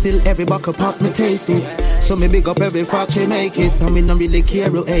 still every buckle pop me taste it. So me big up every fraction make it, and me not really care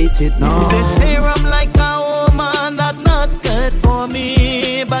who hate it. No. They say I'm like a woman, that's not good for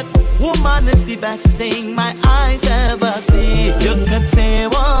me, but woman is the best thing my eyes ever see. You could say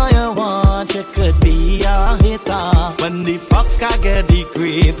what you want, you could be a hitter. When the fox can get the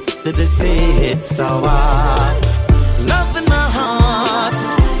grip, did they say it's so hard? Love in my heart,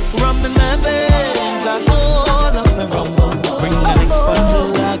 rum in my veins. I so love my rum. Bring the next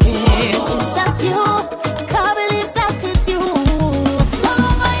bottle again. Is that you? Can't believe that is you. So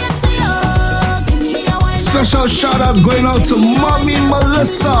long I see you. Give me a wine. Special shout out going out to Mommy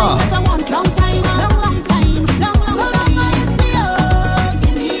Melissa. Long time, long time. So long I see you.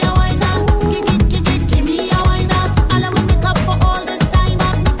 Give me a wine now. Give me a wine now. And I will make up for all this time.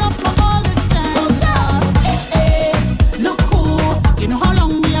 Make up for all this time. Hey, look who. You know how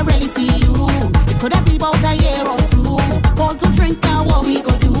long we already see you. It could have been about a year or two. All to drink now, what we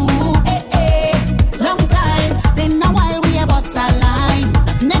go do? Hey, long time. Then a while we have us a line.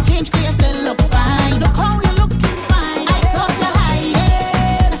 Nothing that change, 'cause you still look fine. Look how you looking fine. I thought you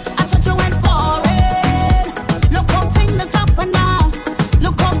hiding. I thought you went for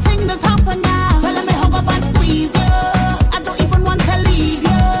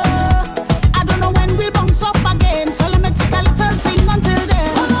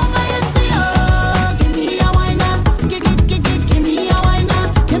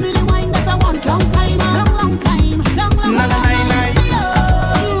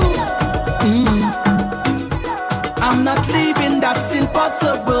not leaving, that's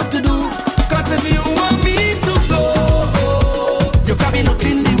impossible to do. Cause if you want me to go, you can't be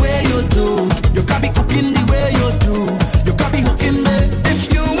looking the way you do. You can't be cooking the way you do. You can't be hooking me.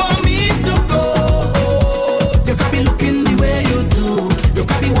 If you want me to go, you can't be looking the way you do. You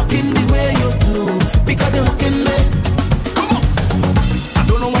can't be walking the way you do. Because you're hooking me. Come on. I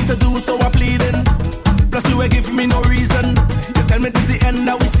don't know what to do, so I'm pleading. Plus you ain't give me no reason. You tell me this is the end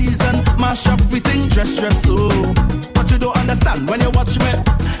of the season. Mash up everything, dress so. But you don't understand when you watch me.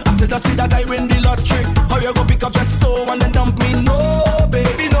 I said I see that I win the lottery. How you go pick up dress so and then dump me? No,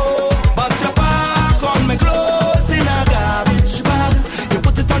 baby, no. But your back on me clothes in a garbage bag. You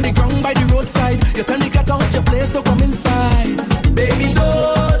put it on the ground by the roadside. You tell me get out your place to come inside. Baby,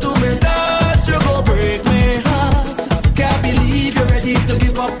 don't do me that. You go break my heart. Can't believe you're ready to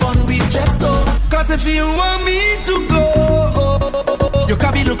give up on me just so. Cause if you want me to go, you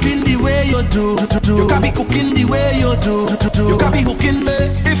can't be looking the way you do. You can't be cooking the way you do. You can't be hooking me.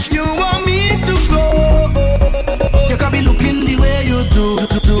 If you want me to go, you can't be looking the way you do.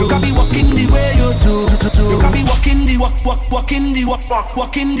 You can't be walking the way you do. You can't be walking the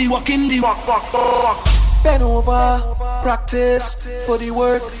walking the walk. Bend over, practice for the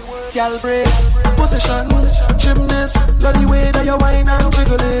work, gal brace, position, gymnast, love the way that you whine and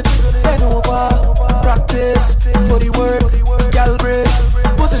jiggle it. Bend over, practice for the work, gal brace,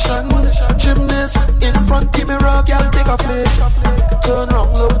 position, gymnast, in front give me rock, gal take a flick. Turn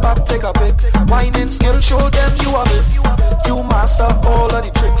round, look back, take a pic. Whining skill, show them you have it. You master all of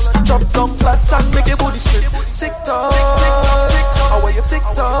the tricks. Drop down flat and make your body spin. Tick tock, away you tick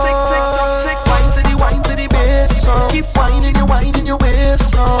tock, tick wine to the bass now. Keep whining your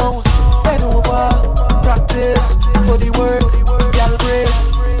waist now. Bend over, practice for the work, gal brace,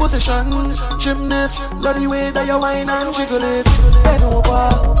 position, gymnast, love the way that you whine and jiggle it. Bend over,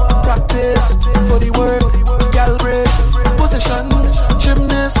 practice for the work, gal brace, position,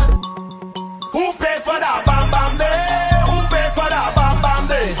 gymnast. Who pay for that bam bam day? Who pay for that bam bam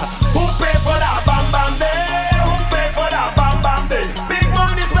day? Who pay for that bam bam day? Who pay for that bam bam day? Big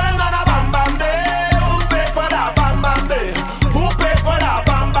money spend on a bam bam day. Who pay for that bam bam day? Who pay for that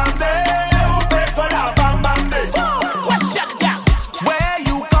bam bam day? Who pay for that bam bam day? Question, yeah. Where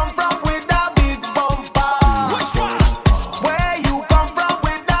you come from with that big bumper? Which one? Where you come from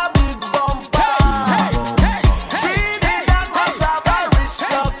with that big bumper? Hey. Treated that must have a rich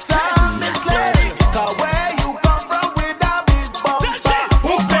doctor. This lady, 'cause where you come from with that big bumper?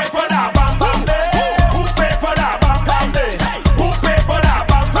 Who pay for that bam bam day? Who pay for that bam bam day? Who pay for that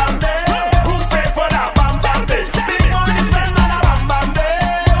bam bam day? Who pay for that bam bam day? Big money spend on a bam bam day.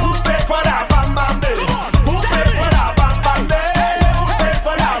 Who pay for that bam bam day? Who pay for that bam bam day? Who pay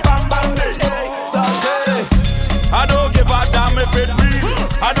for that bam bam day? Sunday, I don't give a damn if it real.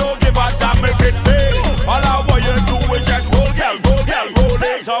 I don't give a damn if it fake. All I want you to do is just roll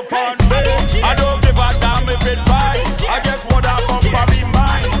it up on me. I don't give a damn if it right. I just want that bumper be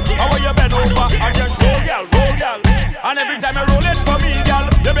mine. I want you bend over and just roll, girl. And every time you roll it for me, girl,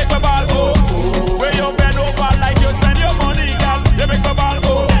 you make my ball go. Where you bend over like you spend your money, girl, you make my ball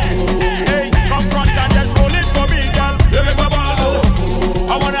go. Hey, come front and just roll it for me, girl, you make my ball go.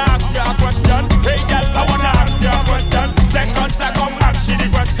 I wanna ask you a question. Hey, girl, I wanna ask you a question. Second, come ask you the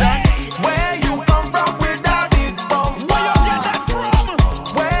question. Where you come from with that big bumper? Where you get that from?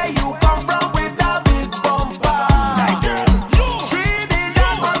 Where you come from with that big bumper? Treated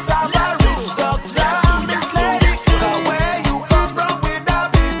that must have a rich doctor. This lady, 'cause where you come from with that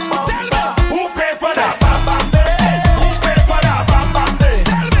big bumper? Who pay for that bam bam day? Who pay for that bam bam day?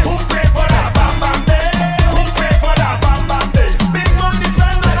 Who pay for that bam bam day? Who pay for that bam bam day? Big money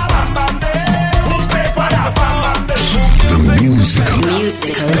spend on a bam bam day. Who pay for that bam bam day? The musical.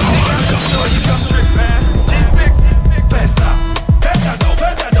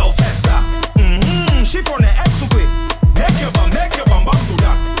 She from the X to quick. Make your bum do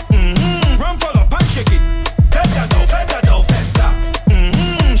that. Run for the punch, shake it. Festa do, festa.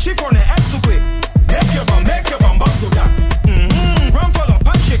 She from the X to quick. Make your bum do that. Run for the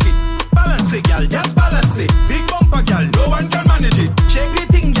punch, shake it. Balance it, gal, just balance it. Big bumper, gal, no one can manage it. Shake the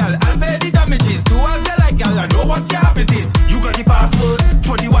thing, gal, and pay the damages. Do as you like, gal, I know what your habit is. You got the password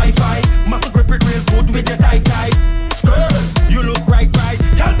for the Wi-Fi.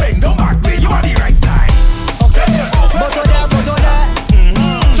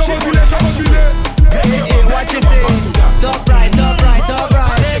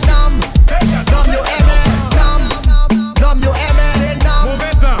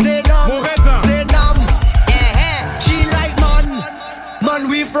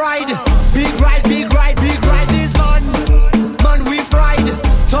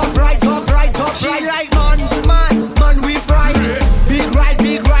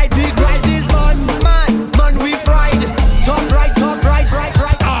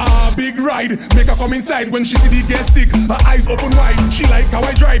 slide when she see the gas stick. Her eyes open wide. She like how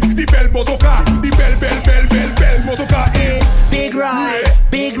I drive the bell motorcar. The bell motorcar is big ride,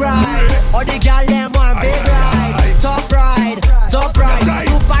 big ride. All the gal them want big ride, top ride, top ride.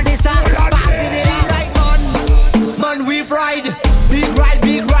 Super Nissan, passing it in right man. Man we ride, big ride,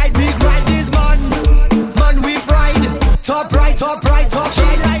 big ride, big ride. This man, man we ride, top ride, top ride, top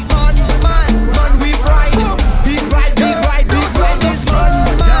ride. Like man we ride, big ride, big ride, big ride. This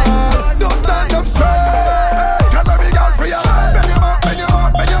man, don't stand up straight. Cause I'm big out for ya. Bend your back, bend your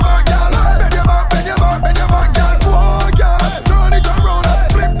back, bend your back, girl. Bend your back, bend your back, bend your back, girl. Whoa, girl, turn it around,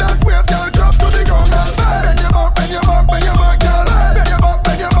 flip that waist, girl. Drop to the ground, girl. Bend your back, bend your back, bend your back, girl. Bend your back,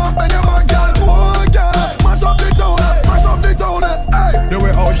 bend your back, bend your back, girl. Whoa, girl, mash up the town, mash up the town. Hey, the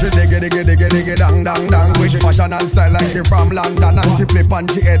way how she diggy, dang, dang, dang. With fashion and style like she from London. And she flip on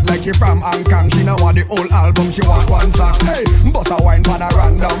she head like she from Hong Kong. She know want the whole album, she want one song. Hey, bust a wine for a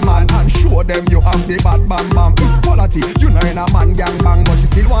random man and show them you have the bad bam bam. It's quality, you know in a man gang bang, but she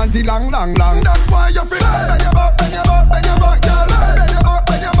still want it long, long, long. That's why you feel bend your back, bend your back, bend your back, girl. Bend your back,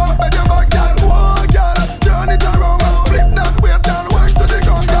 bend your back, bend your back, girl. Whoa, girl, turn it around, flip that waist, girl. Work to the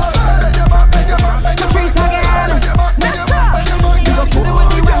ground, girl. Bend your back, bend your back, bend your back, girl. Bend your back, bend your back, bend your back, girl. Kill it with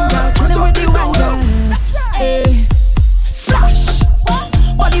the wine, girl. Kill it with the wine, girl. Hey, splash,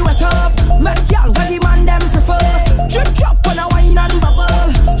 body wet up, make y'all where the man them prefer. Drip drop when I wine and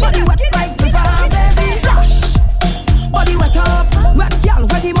bubble, body wet like river, baby. Splash, body wet up, make y'all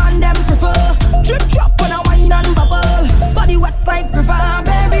where the man them prefer. Drip drop when I wine and bubble, body wet like river,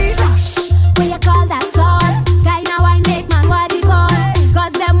 baby. Splash. What you call that sauce? Guy now I make man what it cost.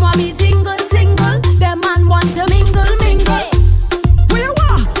 Cause them want me single, single. Them man want to mingle, mingle. Where you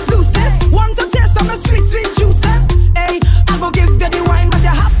are? Lose this. Want to taste some sweet, sweet juice, eh? Hey, I go give you the wine, but you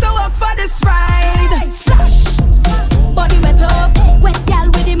have to work for this ride. Splash. Body wet up, wet gal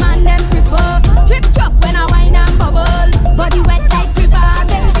with the man them prefer. Drip drop when I wine and bubble. Body wet like river,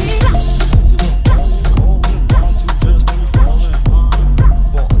 baby. Splash.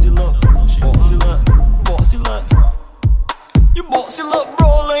 You bossy look,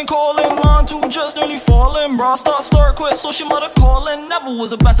 rolling, calling, line two just nearly falling. Bra start quit, so she mother calling. Never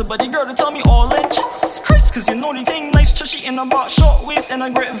was a better buddy girl to tell me all in. Jesus Christ, cause you know the thing nice, chushy in a box, short waist and a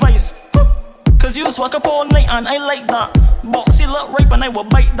great vice. Cause you swag up all night and I like that. Bossy look rape and I will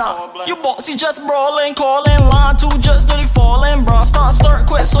bite that. You bossy just brawling, calling, line two just nearly falling. Bra start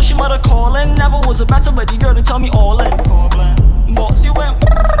quit, so she mother calling. Never was a better buddy girl to tell me all in. Bossy went,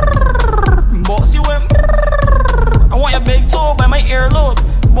 bossy went. I want your big toe by my earlobe.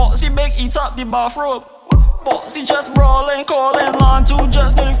 Bossy big eat up the bathrobe. Bossy just brawling, calling, line two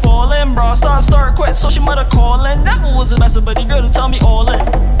just nearly falling. Bra start quit, so she mother calling. Never was a better buddy girl to tell me all in.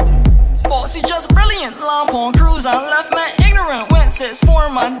 Bossy just brilliant, lamp on cruise and left man ignorant. Went 6'4"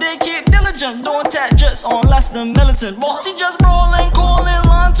 man, they keep diligent. Don't attack just on less than militant. Bossy just brawling, calling,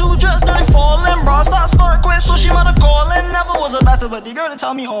 line two just nearly falling. Bra start quit, so she mother calling. Never was a better buddy girl to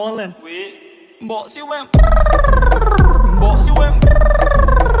tell me all in. Bossy went, bossy went.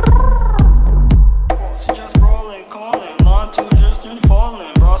 Bossy just brawling, calling, line two just nearly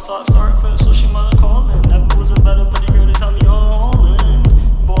falling. Bra start quit, so she mother calling. Never was a better buddy girl to tell me all in.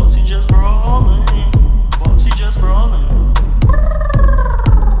 Bossy just brawling, bossy just brawling.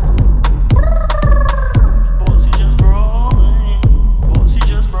 Bossy just brawling, bossy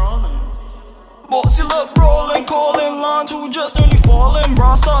just brawling. Bossy love brawling, calling, line two just nearly falling.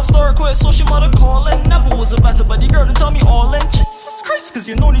 Bra start quit, so she mother calling. Never was a better buddy girl to tell me all in. Jesus Christ, cause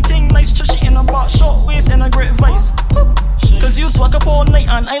you know the thing nice, chushy in a box, short waist and a great vice. Cause you swag up all night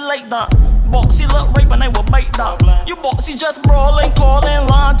and I like that. Bossy look rape and I will bite that. You bossy just brawling, calling,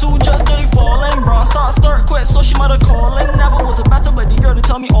 line two just nearly falling. Bra start quit, so she mother calling. Never was a better buddy girl to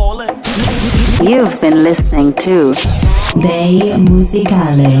tell me all in. You've been listening to Day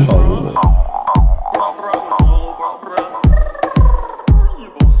Musicale.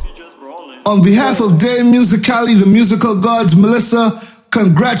 On behalf of Day Musicale, the musical gods, Melissa,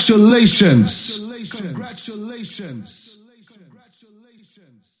 congratulations. Congratulations.